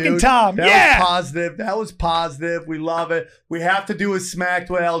one, fucking dude. Tom. That was positive. That was positive. We love it. We have to do a smacked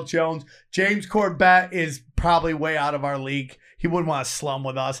with L. Jones. James Corbett is probably way out of our league. He wouldn't want to slum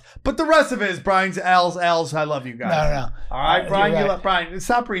with us. But the rest of it is Brian's L's. I love you guys. No. All right, Brian. Right. Brian,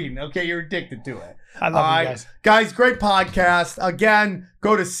 stop reading. Okay, you're addicted to it. I love you guys. Guys, great podcast. Again,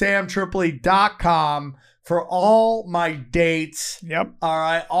 go to samtripoli.com for all my dates. Yep. All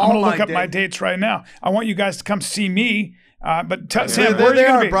right. I'm going to look up my dates right now. I want you guys to come see me. But Sam, where are you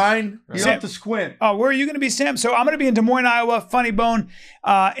going to be? Brian. You don't have to squint. Oh, where are you going to be, Sam? So I'm going to be in Des Moines, Iowa, Funny Bone,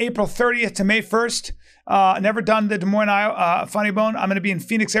 April 30th to May 1st. Never done the Des Moines, Iowa, Funny Bone. I'm going to be in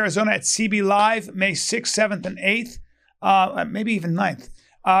Phoenix, Arizona at CB Live, May 6th, 7th, and 8th, maybe even 9th.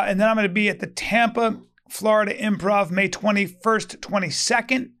 And then I'm going to be at the Tampa, Florida Improv, May 21st,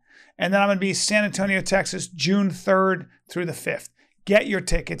 22nd. And then I'm going to be San Antonio, Texas, June 3rd through the 5th. Get your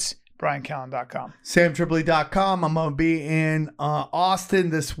tickets, BrianCallen.com. SamTripoli.com. I'm going to be in Austin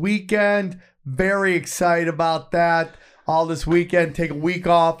this weekend. Very excited about that. All this weekend, take a week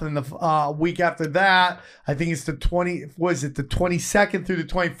off, and the week after that, I think it's the 22nd through the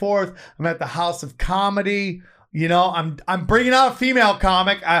 24th. I'm at the House of Comedy. You know, I'm bringing out a female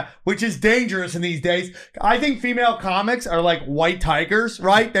comic, which is dangerous in these days. I think female comics are like white tigers,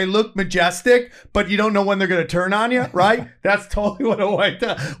 right? They look majestic, but you don't know when they're going to turn on you, right? That's totally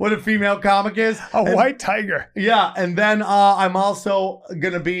what a female comic is. White tiger. Yeah, and then I'm also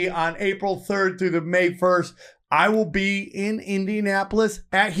going to be on April 3rd through the May 1st. I will be in Indianapolis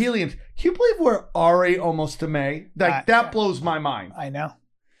at Helium's. Can you believe we're already almost to May? That blows my mind. I know.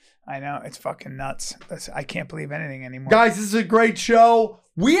 It's fucking nuts. I can't believe anything anymore. Guys, this is a great show.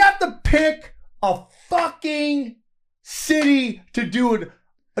 We have to pick a fucking city to do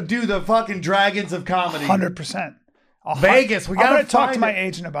the fucking Dragons of Comedy. 100%. Vegas. We gotta talk to my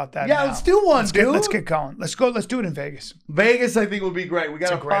agent about that. Yeah, now. let's do one, dude. Let's get going. Let's go. Let's do it in Vegas. Vegas, I think, would be great. We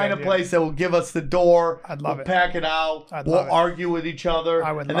gotta find a place that will give us the door. I'd love it. Pack it out. We'll argue with each other.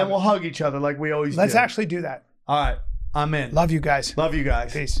 I would. And then we'll hug each other like we always do. Let's actually do that. All right. I'm in. Love you guys. Love you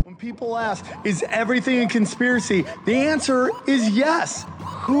guys. Peace. When people ask, is everything a conspiracy? The answer is yes.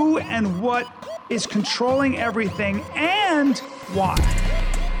 Who and what is controlling everything and why?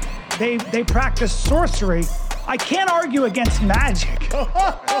 They practice sorcery. I can't argue against magic.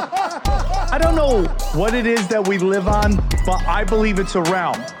 I don't know what it is that we live on, but I believe it's a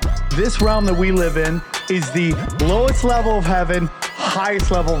realm. This realm that we live in is the lowest level of heaven,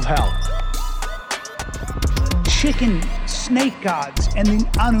 highest level of hell. Chicken snake gods and the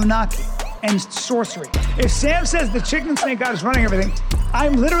Anunnaki and sorcery. If Sam says the chicken and snake god is running everything,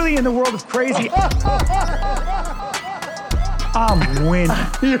 I'm literally in the world of crazy. I'm winning.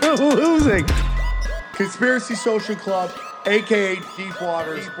 You're losing. Conspiracy Social Club, aka Deep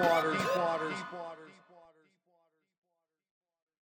Waters.